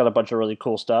actress. She's got a bunch of really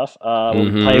cool stuff.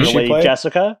 Playing the Lady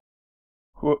Jessica.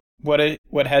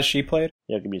 What has she played?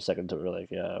 Yeah, give me a second to really.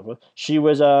 Yeah, she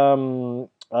was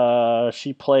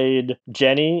she played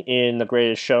Jenny in The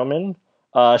Greatest Showman.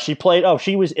 She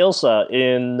was Ilsa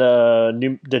in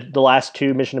the last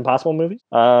 2 Mission Impossible movies.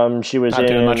 She was Not in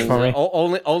doing much for me.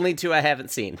 Only 2 I haven't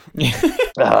seen.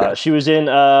 she was in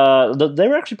they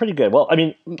were actually pretty good. Well, I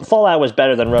mean, Fallout was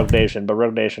better than Rogue Nation, but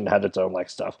Rogue Nation had its own like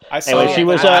stuff. Anyway, she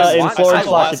was in Florence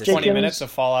Lost Dickens. 20 minutes of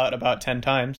Fallout about 10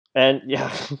 times. And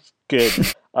yeah, good.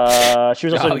 She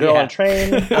was also a Girl on a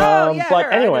Train.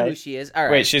 But anyway, I know who she is. All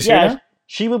right. Wait, she's here now?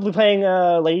 She will be playing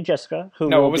Lady Jessica.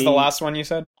 What was the last one you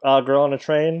said? Girl on a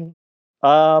Train.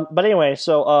 But anyway,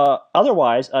 so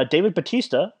otherwise, David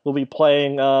Bautista will be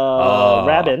playing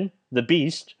Rabin, the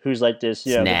Beast, who's like this,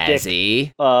 you know,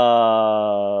 snazzy.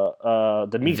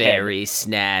 The meathead. Very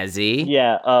snazzy.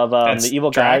 Yeah, of the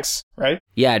evil Drax, guy, right?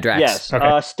 Yeah, Drax. Yes. Okay.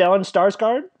 Stellan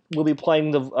Skarsgård will be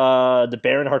playing the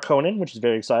Baron Harkonnen, which is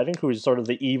very exciting. Who is sort of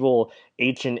the evil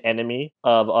ancient enemy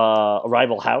of head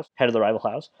of the rival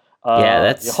house.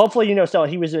 That's hopefully you know Stellan.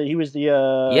 He was the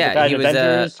guy in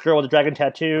Avengers, girl with the dragon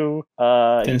tattoo.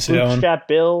 Bootstrap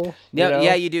Bill.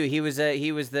 Yeah, you do. He was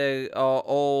the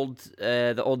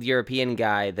old European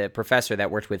guy, the professor that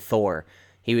worked with Thor.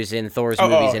 He was in Thor's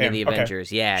movies and in the Avengers.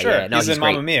 Okay. Yeah, sure. Yeah. No, he's in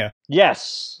great. Mamma Mia.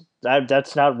 Yes.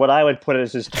 That's not what I would put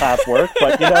as his top work,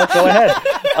 but you know, go ahead.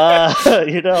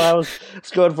 I was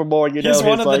going for more. He's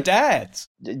one of the dads.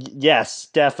 Yes,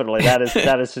 definitely. That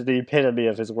is the epitome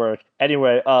of his work.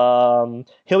 Anyway,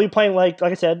 he'll be playing like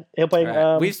I said. He'll play.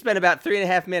 Right. We've spent about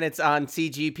 3.5 minutes on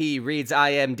CGP reads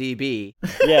IMDb.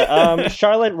 Yeah,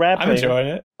 Charlotte Rampling. I'm enjoying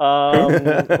it.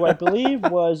 Who I believe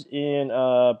was in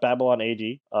Babylon AD.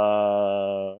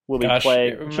 Will be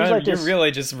playing. You're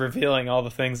really just revealing all the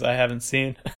things I haven't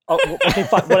seen. Oh, okay,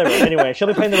 fine, whatever. Anyway, she'll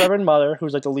be playing the Reverend Mother,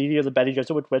 who's like the leader of the Betty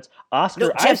Jesuit Wits.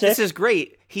 Oscar Isaac. Jeff, this is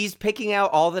great. He's picking out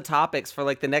all the topics for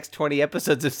like the next 20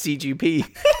 episodes of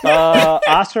CGP.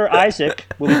 Oscar Isaac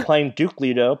will be playing Duke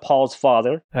Leto, Paul's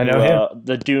father. I know him.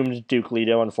 The doomed Duke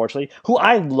Leto, unfortunately, who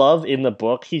I love in the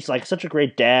book. He's like such a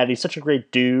great dad. He's such a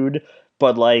great dude.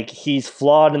 But like he's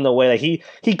flawed in the way that he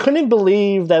couldn't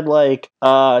believe that like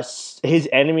his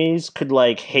enemies could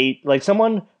like hate like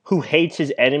someone who hates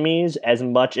his enemies as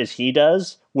much as he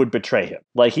does would betray him.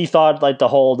 Like he thought like the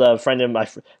whole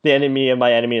the enemy of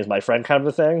my enemy is my friend kind of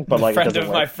a thing. But like friend of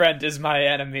my friend is my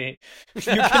enemy. You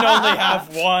can only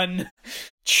have one.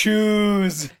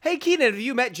 Choose. Hey Keenan, have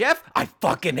you met Jeff? I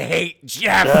fucking hate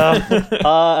Jeff.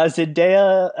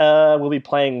 Zendaya will be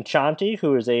playing Chanti,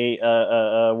 who is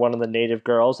a one of the native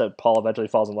girls that Paul eventually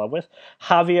falls in love with.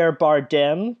 Javier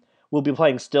Bardem will be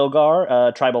playing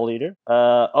Stilgar, tribal leader.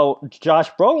 Josh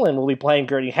Brolin will be playing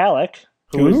Gurney Halleck,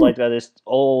 who is like this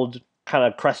old kind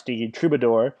of crusty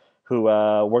troubadour who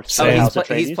works for the House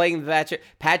Atreides. He's playing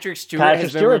Patrick Stewart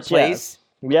has been replaced.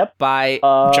 Yep. By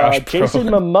Jason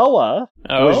Momoa,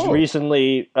 who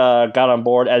recently got on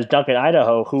board as Duncan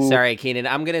Idaho. Sorry, Keenan,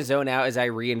 I'm gonna zone out as I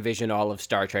re-envision all of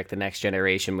Star Trek: The Next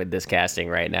Generation with this casting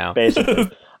right now.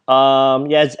 Basically.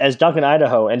 As Duncan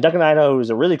Idaho, and Duncan Idaho is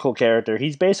a really cool character.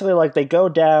 He's basically like they go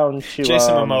down to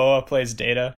Jason Momoa plays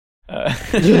Data.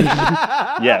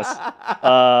 Yes.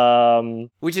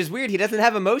 Which is weird. He doesn't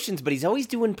have emotions, but he's always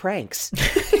doing pranks.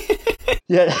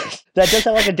 Yeah, that does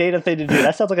sound like a Data thing to do.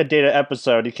 That sounds like a Data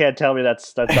episode. You can't tell me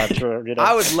that's not true. You know?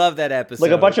 I would love that episode.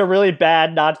 Like a bunch of really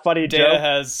bad, not funny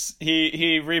Data jokes.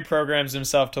 he reprograms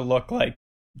himself to look like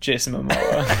Jason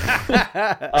Momoa.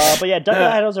 But yeah, Duncan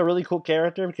Idaho's a really cool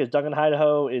character because Duncan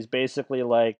Idaho is basically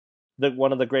like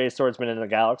one of the greatest swordsmen in the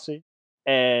galaxy.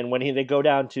 And when they go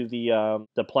down to the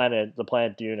planet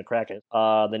Dune Krakis,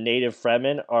 the native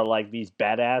Fremen are like these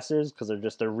badasses because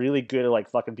they're really good at like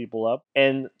fucking people up.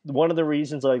 And one of the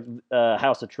reasons like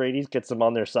House Atreides gets them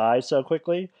on their side so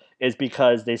quickly is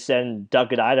because they send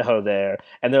Duncan Idaho there,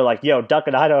 and they're like, "Yo,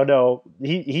 Duncan Idaho, no,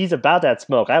 he's about that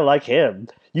smoke. I like him.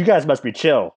 You guys must be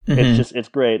chill." Mm-hmm. It's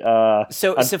great.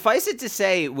 So suffice it to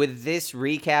say, with this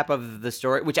recap of the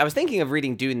story, which I was thinking of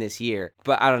reading Dune this year,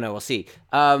 but I don't know. We'll see.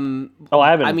 I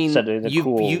haven't said anything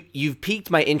cool. You've piqued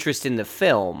my interest in the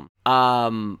film. I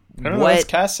don't know. This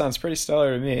cast sounds pretty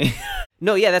stellar to me.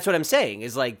 No, yeah, that's what I'm saying.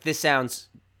 Is like this sounds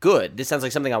good. This sounds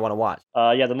like something I want to watch.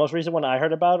 The most recent one I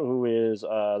heard about, who is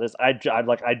this? I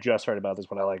just heard about this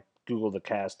when I like Googled the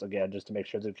cast again just to make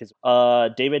sure the kids.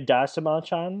 David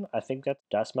Dastmalchian, I think that's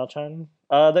Dastmalchian.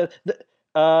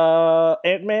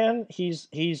 Ant-Man. He's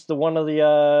the one of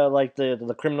the like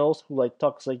the criminals who like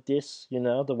talks like this. You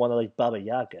know, the one that like Baba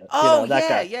Yaga. Oh, you know, that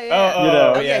guy.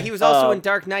 yeah. Oh, yeah. He was also in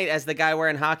Dark Knight as the guy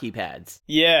wearing hockey pads.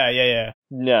 Yeah.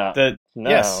 No.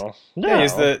 Yes. No. Yeah,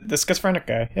 he's the schizophrenic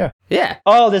guy. Yeah. Yeah.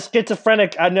 Oh, the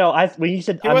schizophrenic. I know. When he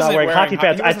said I'm not wearing hockey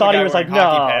pads, I thought he was like,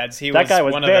 no. That guy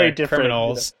was very different.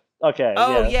 Criminals. Okay.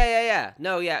 Oh yeah.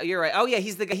 No, yeah, you're right. Oh yeah,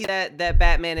 he's the guy that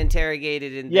Batman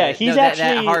interrogated in. He's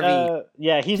actually Harvey.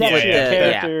 He's actually a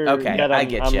character. Okay, that I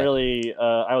get I'm you. really.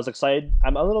 I was excited.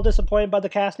 I'm a little disappointed by the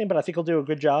casting, but I think he'll do a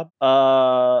good job.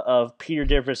 Of Peter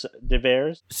Devers.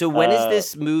 So when is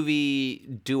this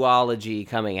movie duology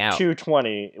coming out?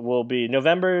 2/20 will be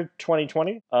November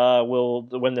 2020.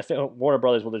 When the Warner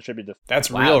Brothers will distribute the. That's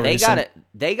real. They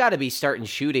got to be starting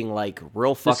shooting like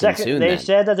real fucking soon. They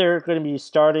said that they're going to be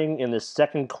starting in the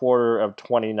second quarter of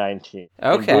 2019.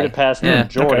 Okay. In Budapest and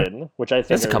Jordan, which I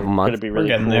think are going to be really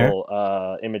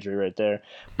cool imagery right there.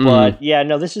 But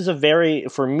this is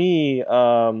for me,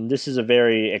 this is a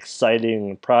very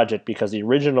exciting project because the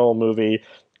original movie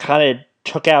kind of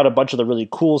took out a bunch of the really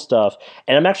cool stuff.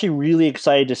 And I'm actually really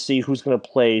excited to see who's going to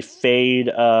play Fade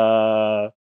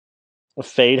hardcore.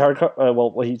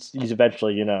 He's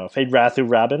eventually, Fade Rathu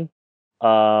Rabin,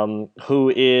 who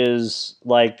is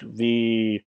like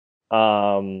the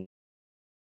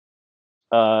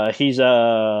he's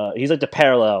like the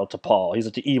parallel to Paul. He's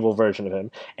like the evil version of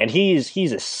him, and he's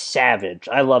a savage.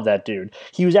 I love that dude.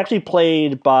 He was actually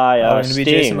played by Sting.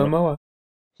 Jason Momoa.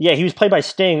 Yeah, he was played by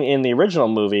Sting in the original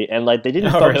movie, and like they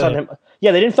didn't focus on him.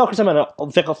 Yeah, they didn't focus on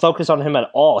him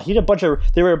at all. He had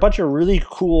there were a bunch of really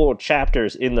cool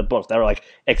chapters in the book that were like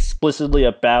explicitly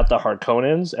about the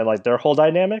Harkonnens and like their whole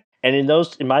dynamic. And in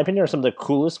my opinion, are some of the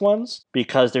coolest ones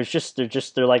because they're just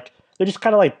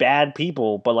kind of like bad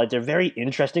people, but like they're very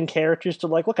interesting characters to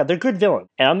like look at. They're good villains,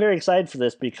 and I'm very excited for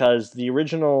this because the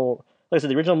original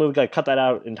movie like cut that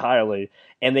out entirely,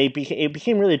 and it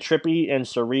became really trippy and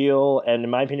surreal, and in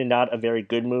my opinion, not a very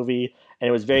good movie. And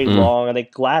it was very long, and they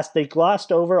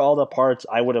glossed over all the parts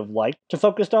I would have liked to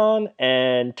focus on,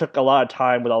 and took a lot of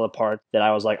time with all the parts that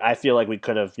I was like, I feel like we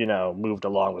could have, moved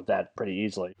along with that pretty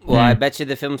easily. Well, I bet you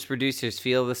the film's producers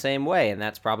feel the same way, and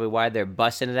that's probably why they're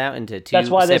busting it out into two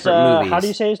separate movies. How do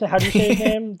you say his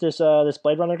name? This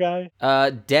Blade Runner guy?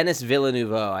 Denis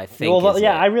Villeneuve, I think. Well,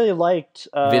 I really liked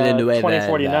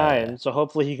 2049, so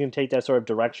hopefully he can take that sort of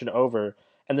direction over.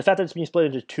 And the fact that it's being split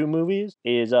into two movies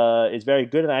is very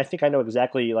good, and I think I know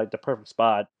exactly like the perfect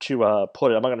spot to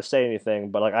put it. I'm not going to say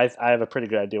anything, but like I have a pretty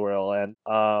good idea where it'll end.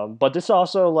 But this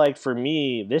also like for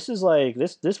me, this is like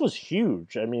this was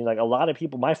huge. I mean, like a lot of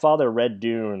people. My father read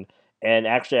Dune, and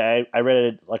actually I read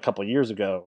it a couple years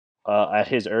ago at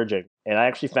his urging, and I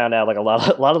actually found out like a lot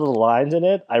of the lines in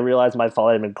it. I realized my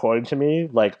father had been quoting to me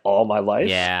like all my life.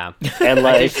 Yeah, and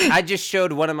like I just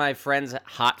showed one of my friends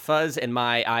Hot Fuzz, and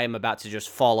I am about to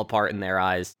just fall apart in their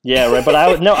eyes. Yeah, right. But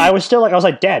I was still like, I was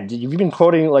like, Dad, have you been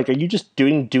quoting? Like, are you just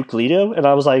doing Duke Leto? And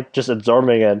I was like, just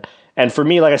absorbing it. And for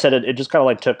me, like I said, it just kind of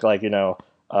like took like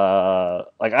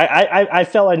like I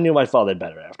felt I knew my father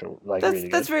better after like reading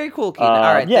it. That's very cool, Keenan. All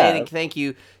right, thank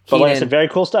you, Keenan. But like I said, very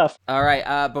cool stuff. All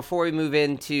right, before we move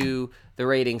into the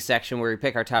rating section where we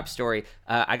pick our top story,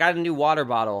 I got a new water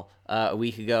bottle a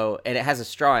week ago, and it has a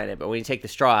straw in it. But when you take the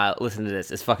straw out, listen to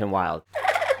this. It's fucking wild.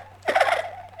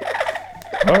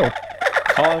 Oh.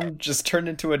 Colin just turned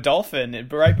into a dolphin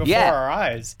right before our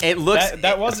eyes. It looks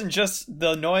that wasn't just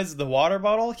the noise of the water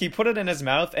bottle. He put it in his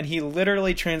mouth, and he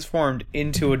literally transformed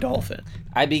into a dolphin.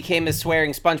 I became a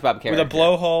swearing SpongeBob character with a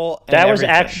blowhole. That was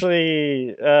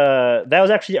actually our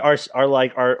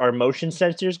motion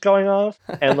sensors going off,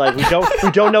 and like we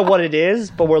don't know what it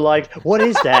is, but we're like, what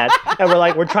is that? And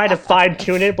we're trying to fine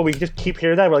tune it, but we just keep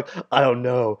hearing that. We're like, I don't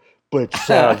know. But it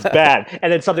sounds bad.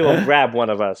 And then something will grab one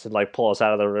of us and like pull us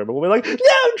out of the room. And we'll be like, no,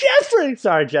 Jeffrey!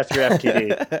 Sorry, Jeff, you're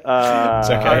FTD. It's okay.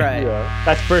 All right.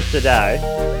 That's First to Die.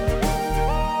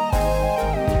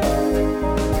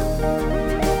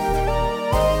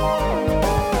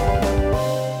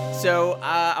 So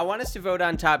I want us to vote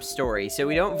on top story. So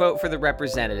we don't vote for the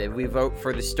representative. We vote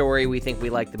for the story we think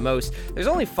we like the most. There's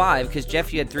only 5 because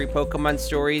Jeff, you had 3 Pokemon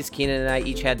stories. Keenan and I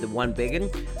each had the one big one.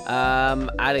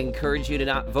 I'd encourage you to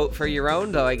not vote for your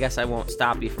own, though I guess I won't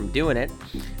stop you from doing it.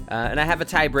 And I have a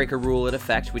tiebreaker rule in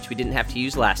effect, which we didn't have to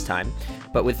use last time.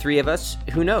 But with 3 of us,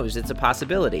 who knows? It's a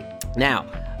possibility. Now,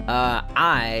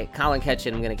 I, Colin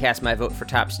Ketchin, am going to cast my vote for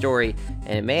top story,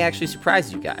 and it may actually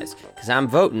surprise you guys, because I'm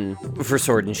voting for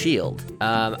Sword and Shield.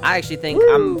 I actually think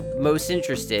I'm most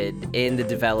interested in the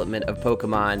development of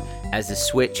Pokemon as a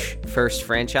Switch first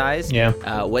franchise. Yeah.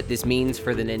 What this means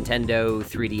for the Nintendo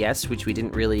 3DS, which we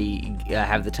didn't really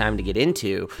have the time to get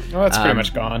into. Well, it's pretty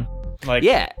much gone. Like,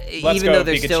 yeah, Let's even Go though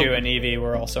there's Pikachu still... and Eevee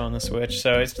were also on the Switch,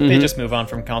 so they just move on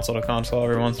from console to console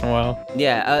every once in a while.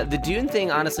 Yeah, the Dune thing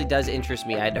honestly does interest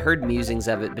me. I'd heard musings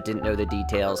of it, but didn't know the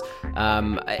details.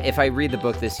 If I read the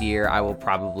book this year, I will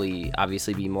probably,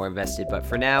 obviously, be more invested. But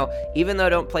for now, even though I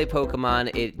don't play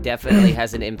Pokemon, it definitely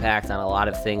has an impact on a lot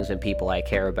of things and people I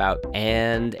care about.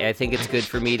 And I think it's good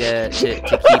for me to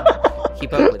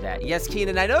keep up with that. Yes,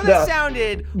 Keenan, I know that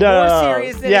sounded more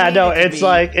serious than it needed to it's be.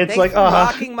 like Thanks for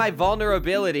mocking my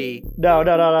vulnerability. No,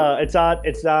 it's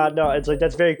not. No, it's like,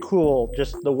 that's very cool.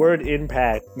 Just the word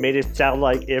impact made it sound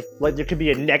like there could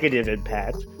be a negative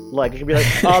impact. Like, it could be like,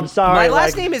 oh, I'm sorry. My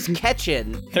last name is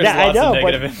Ketchin. There's lots of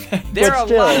negative impacts. There are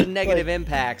still, a lot of negative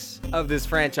impacts of this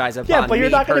franchise upon me. Yeah, but you're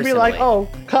not going to be like, personally.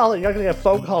 oh, Colin, you're not going to get a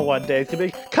phone call one day. It's going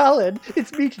to be, Colin,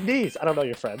 it's me, Denise. I don't know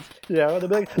your friends. You know, they'll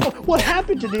be like, oh, what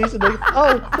happened, Denise? And they're like,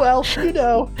 oh, well, you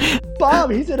know,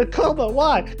 Bob, he's in a coma.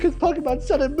 Why? Because Pokemon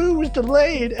Sun and Moon was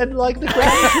delayed, and, like, the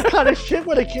graphics were kind of shit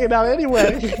when it came out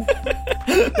anyway. Like,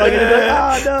 and they're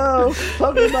like, oh, no,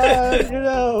 Pokemon, you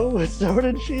know, Sword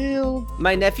and Shield.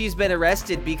 My nephew's been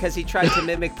arrested because he tried to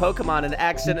mimic Pokemon and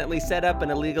accidentally set up an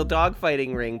illegal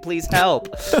dogfighting ring. Please help.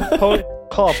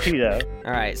 Call PETA.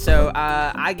 All right, so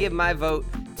I give my vote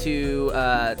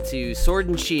to Sword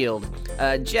and Shield.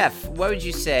 Jeff, what would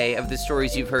you say of the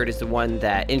stories you've heard is the one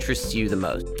that interests you the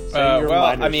most?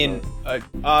 Well, I mean,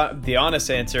 the honest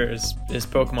answer is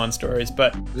Pokemon stories,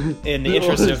 but in the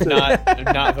interest of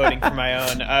not voting for my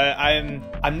own,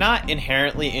 I'm not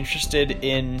inherently interested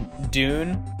in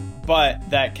Dune. But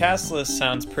that cast list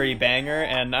sounds pretty banger,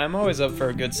 and I'm always up for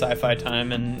a good sci-fi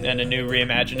time and a new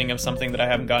reimagining of something that I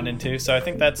haven't gotten into. So I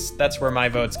think that's where my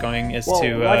vote's going.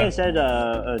 Like I said,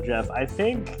 Jeff, I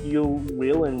think you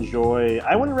will enjoy.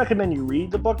 I wouldn't recommend you read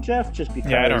the book, Jeff, just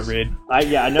because. Yeah, I don't read.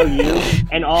 I know you,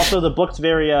 and also the book's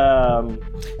very.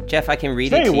 Jeff, I can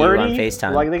read it to wordy. You on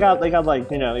FaceTime. Like they got like,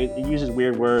 you know, it uses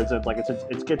weird words and like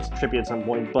it gets trippy at some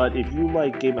point. But if you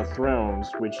like Game of Thrones,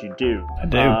 which you do, I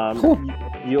do.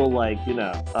 You'll like, you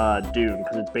know, Dune,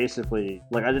 because it's basically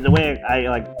like the way I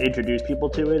like introduce people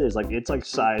to it is like it's like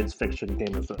science fiction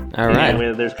Game of Thrones. All right.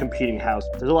 Where there's competing houses.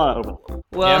 There's a lot of overlap.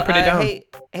 Well, yeah, I'm pretty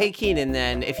down. Hey, Keenan,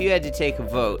 then, if you had to take a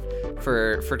vote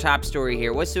for top story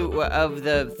here, what's of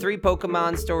the 3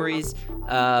 Pokemon stories,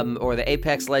 or the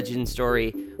Apex Legends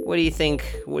story? What do you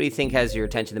think has your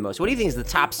attention the most? What do you think is the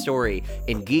top story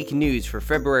in geek news for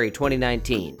February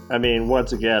 2019? I mean,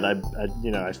 once again,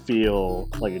 I feel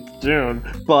like it's Dune,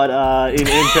 but in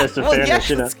interest of fairness,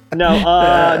 yes.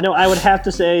 no, I would have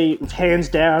to say hands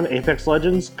down Apex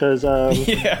Legends, because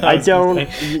I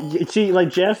don't see, like,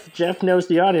 Jeff knows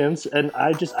the audience, and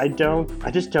I just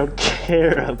don't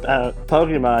care about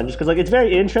Pokemon, just because, like, it's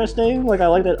very interesting. Like, I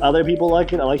like that other people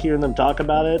like it. I like hearing them talk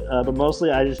about it, but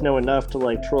mostly I just know enough to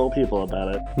like troll people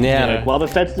about it. Yeah. Like,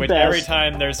 Wobbuffet's the best. Every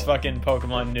time there's fucking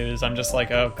Pokemon news, I'm just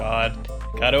like, oh god,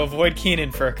 gotta avoid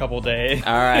Keenan for a couple days.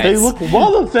 All right. Hey, look,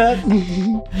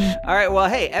 Wobbuffet. All right, well,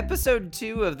 hey, episode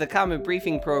 2 of the Common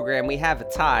Briefing program, we have a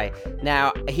tie.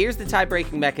 Now, here's the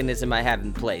tie-breaking mechanism I have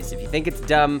in place. If you think it's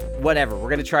dumb, whatever. We're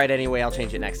going to try it anyway. I'll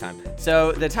change it next time.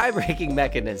 So, the tie-breaking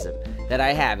mechanism that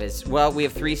I have is, well, we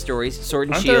have 3 stories, Sword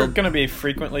and Shield. Aren't there going to be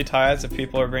frequently ties if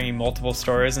people are bringing multiple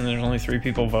stories and there's only 3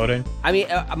 people voting? I mean,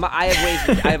 I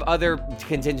have other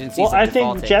contingencies. Well, I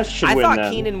think Jeff should win. I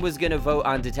thought Keenan was going to vote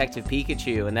on Detective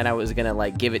Pikachu, and then I was going to,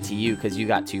 like, give it to you because you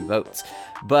got 2 votes.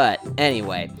 But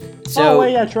anyway, so... Oh,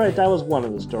 wait, that's right. That was one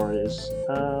of the stories.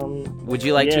 Would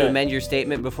you like to amend your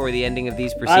statement before the ending of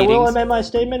these proceedings? I will amend my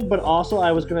statement, but also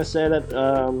I was going to say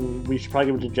that we should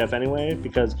probably give it to Jeff anyway,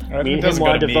 because me and him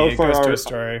wanted to vote for our...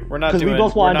 story. Because we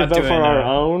both wanted to vote for our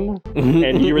own,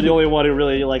 and you were the only one who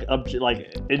really, like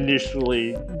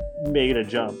initially made a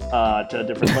jump to a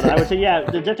different... But I would say, yeah,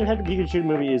 the Detective Pikachu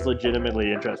movie is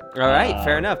legitimately interesting. All right,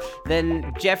 fair enough.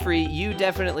 Then, Jeffrey, you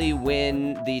definitely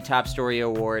win the top story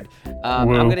award. I'm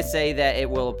going to say that it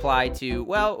will apply to,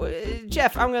 well,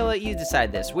 Jeff, I'm going to let you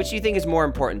decide this. Which do you think is more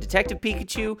important, Detective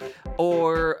Pikachu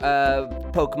or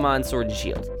Pokemon Sword and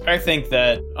Shield? I think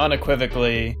that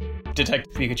unequivocally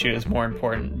Detective Pikachu is more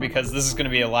important, because this is going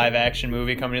to be a live-action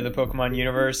movie coming to the Pokemon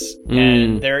universe,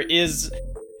 and there is...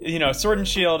 You know, Sword and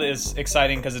Shield is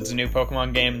exciting because it's a new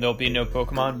Pokemon game. There'll be no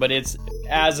Pokemon, but it's,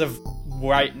 as of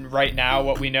right now,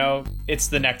 what we know, it's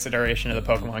the next iteration of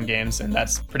the Pokemon games, and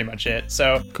that's pretty much it.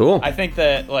 So cool. I think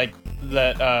that, like,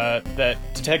 that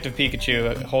Detective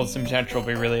Pikachu holds some potential to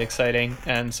be really exciting,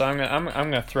 and so I'm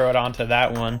gonna throw it onto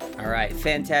that one. All right,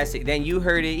 fantastic. Then you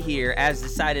heard it here, as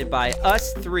decided by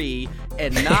us three,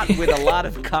 and not with a lot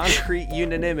of concrete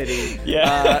unanimity.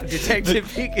 Yeah. Detective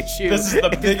Pikachu. This is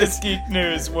the biggest geek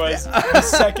news. Was the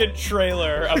second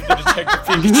trailer of the Detective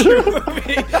Pikachu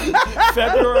movie.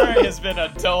 February has been a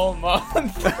dull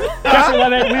month. Jeffrey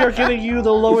Levitt, we are giving you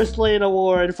the Lois Lane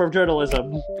Award for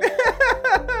journalism.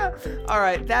 All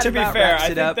right, that to be about fair, wraps I it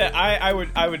think up. that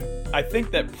I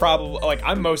think that probably, like,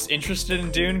 I'm most interested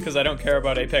in Dune because I don't care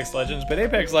about Apex Legends, but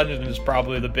Apex Legends is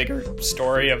probably the bigger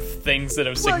story of things that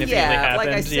have significantly happened. Like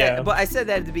I said, but I said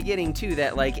that at the beginning too,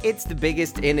 that like it's the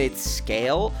biggest in its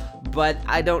scale, but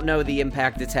I don't know the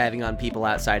impact it's having on people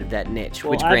outside of that niche.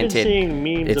 Well, which, granted, I've been seeing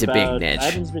memes it's a big about, niche. I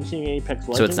haven't been seeing Apex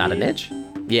Legends. So it's not a memes. niche.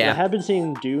 Yeah. I have been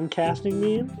seeing Dune casting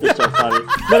memes. It's so funny.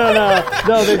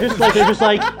 No. They're just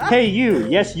like, hey, you.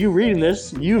 Yes, you reading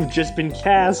this. You've just been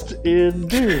cast in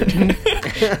Dune.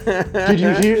 Did you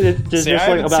hear it? See, I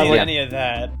haven't seen any of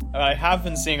that. I have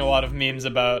been seeing a lot of memes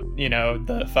about,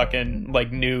 the fucking,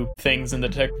 like, new things in the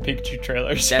Detective Pikachu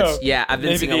trailer. So I've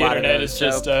been seeing a lot of those. Is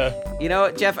just, you know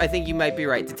what, Jeff? I think you might be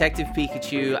right. Detective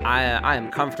Pikachu, I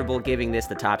am comfortable giving this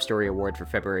the top story award for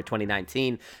February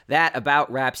 2019. That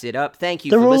about wraps it up. Thank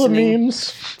you for listening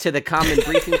to the Common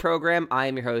Briefing Program. I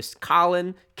am your host,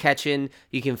 Colin Ketchin.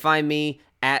 You can find me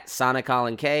at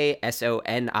SonicColinK,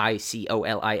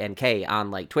 SonicColink,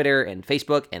 on like Twitter and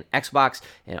Facebook and Xbox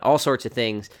and all sorts of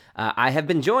things. I have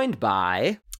been joined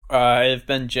by... I've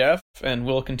been Jeff and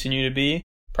will continue to be,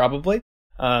 probably.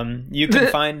 You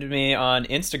can find me on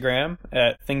Instagram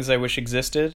at Things I Wish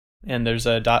Existed, and there's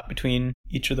a dot between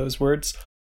each of those words.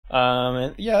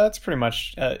 And yeah, that's pretty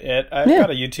much it. I've got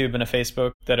a YouTube and a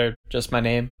Facebook that are just my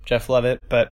name, Jeff Levitt,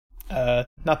 but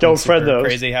nothing super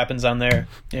crazy happens on there.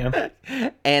 Yeah.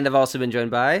 And I've also been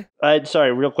joined by...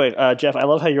 sorry, real quick. Jeff, I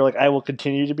love how you're like, I will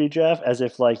continue to be Jeff, as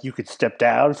if like you could step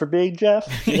down for being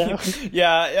Jeff. You know?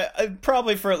 Yeah,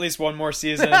 probably for at least one more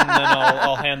season, and then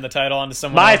I'll hand the title on to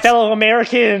someone else. My fellow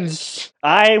Americans,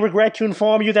 I regret to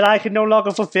inform you that I can no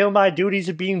longer fulfill my duties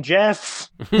of being Jeff.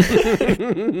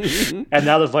 And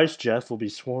now the Vice Jeff will be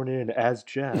sworn in as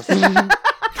Jeff.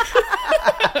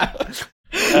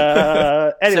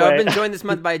 Anyway. So I've been joined this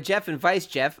month by Jeff and Vice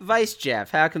Jeff. Vice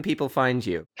Jeff, how can people find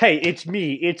you? Hey, it's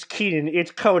me. It's Keenan.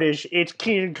 It's Codish. It's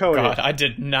Keenan Codish. God, I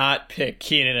did not pick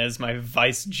Keenan as my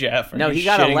Vice Jeff. No, he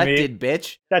got elected,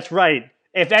 bitch. That's right.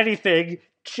 If anything,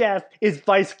 Jeff is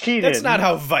Vice Keenan. That's not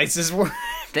how Vices work.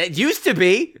 That used to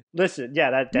be. Listen,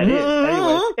 yeah, that is.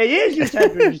 Anyway, it is used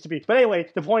to be. But anyway,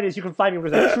 the point is, you can find me where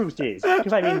the truth is. You can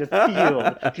find me in the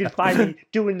field. You can find me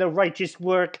doing the righteous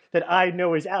work that I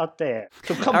know is out there.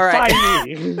 So come find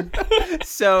me.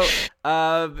 So,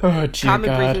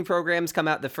 Common Briefing programs come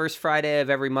out the first Friday of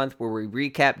every month, where we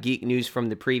recap geek news from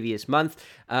the previous month.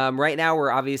 Right now,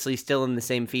 we're obviously still in the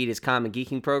same feed as Common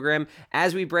Geeking Program.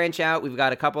 As we branch out, we've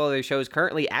got a couple other shows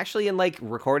currently actually in like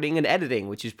recording and editing,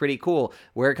 which is pretty cool.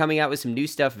 We're coming out with some new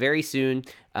stuff very soon.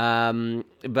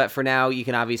 But for now, you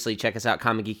can obviously check us out,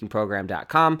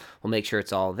 commongeekingprogram.com. We'll make sure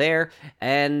it's all there.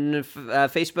 And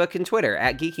Facebook and Twitter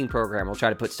at Geeking Program. We'll try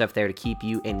to put stuff there to keep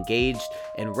you engaged.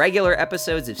 And regular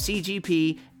episodes of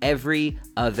CGP every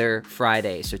other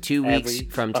Friday. So 2 weeks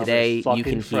from today, you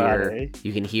can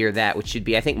hear that, which should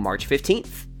be, I think, March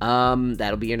 15th.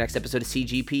 That'll be your next episode of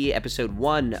CGP, episode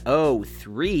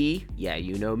 103. Yeah,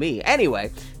 you know me.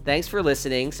 Anyway, thanks for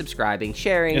listeing, subscribing,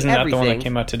 sharing, Isn't that everything. the one that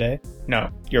came out today? No,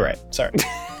 you're right. Sorry.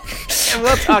 And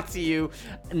we'll talk to you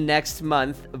next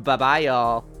month. Bye-bye,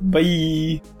 y'all.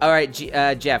 Bye. All right,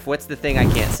 Jeff, what's the thing I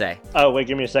can't say? Oh, wait,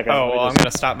 give me a second. Oh, well, I'm going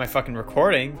to stop my fucking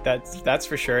recording. That's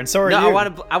for sure. And so are you. No, I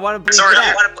want to bleep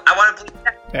that. I want to bleep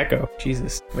that. Echo.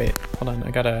 Jesus. Wait, hold on.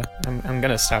 I'm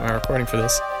going to stop my recording for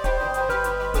this.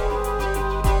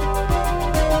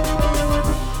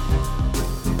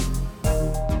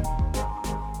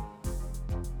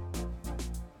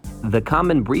 The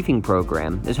Common Briefing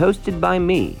Program is hosted by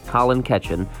me, Colin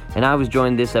Ketchin, and I was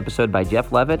joined this episode by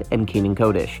Jeff Levitt and Keenan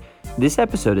Codish. This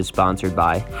episode is sponsored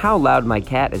by How Loud My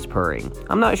Cat Is Purring.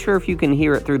 I'm not sure if you can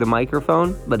hear it through the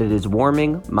microphone, but it is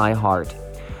warming my heart.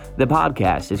 The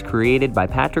podcast is created by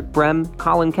Patrick Brem,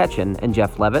 Colin Ketchin, and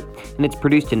Jeff Levitt, and it's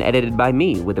produced and edited by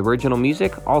me, with original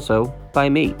music also by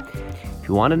me. If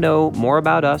you want to know more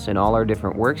about us and all our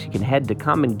different works, you can head to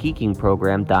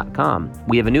commongeekingprogram.com.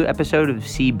 We have a new episode of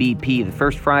CBP the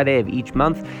first Friday of each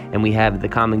month, and we have the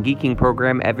Common Geeking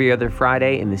Program every other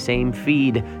Friday in the same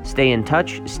feed. Stay in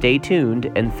touch, stay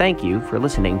tuned, and thank you for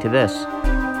listening to this.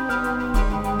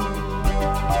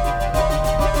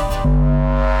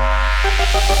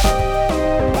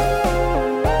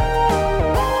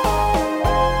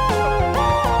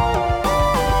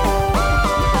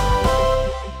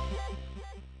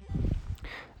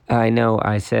 I know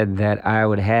I said that I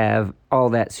would have all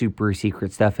that super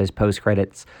secret stuff as post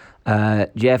credits.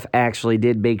 Jeff actually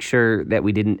did make sure that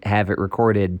we didn't have it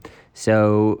recorded.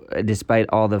 So, despite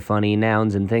all the funny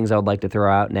nouns and things I would like to throw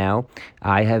out now,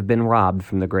 I have been robbed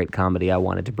from the great comedy I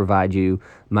wanted to provide you.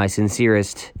 My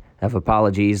sincerest of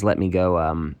apologies. Let me go.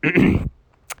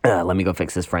 Let me go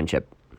fix this friendship.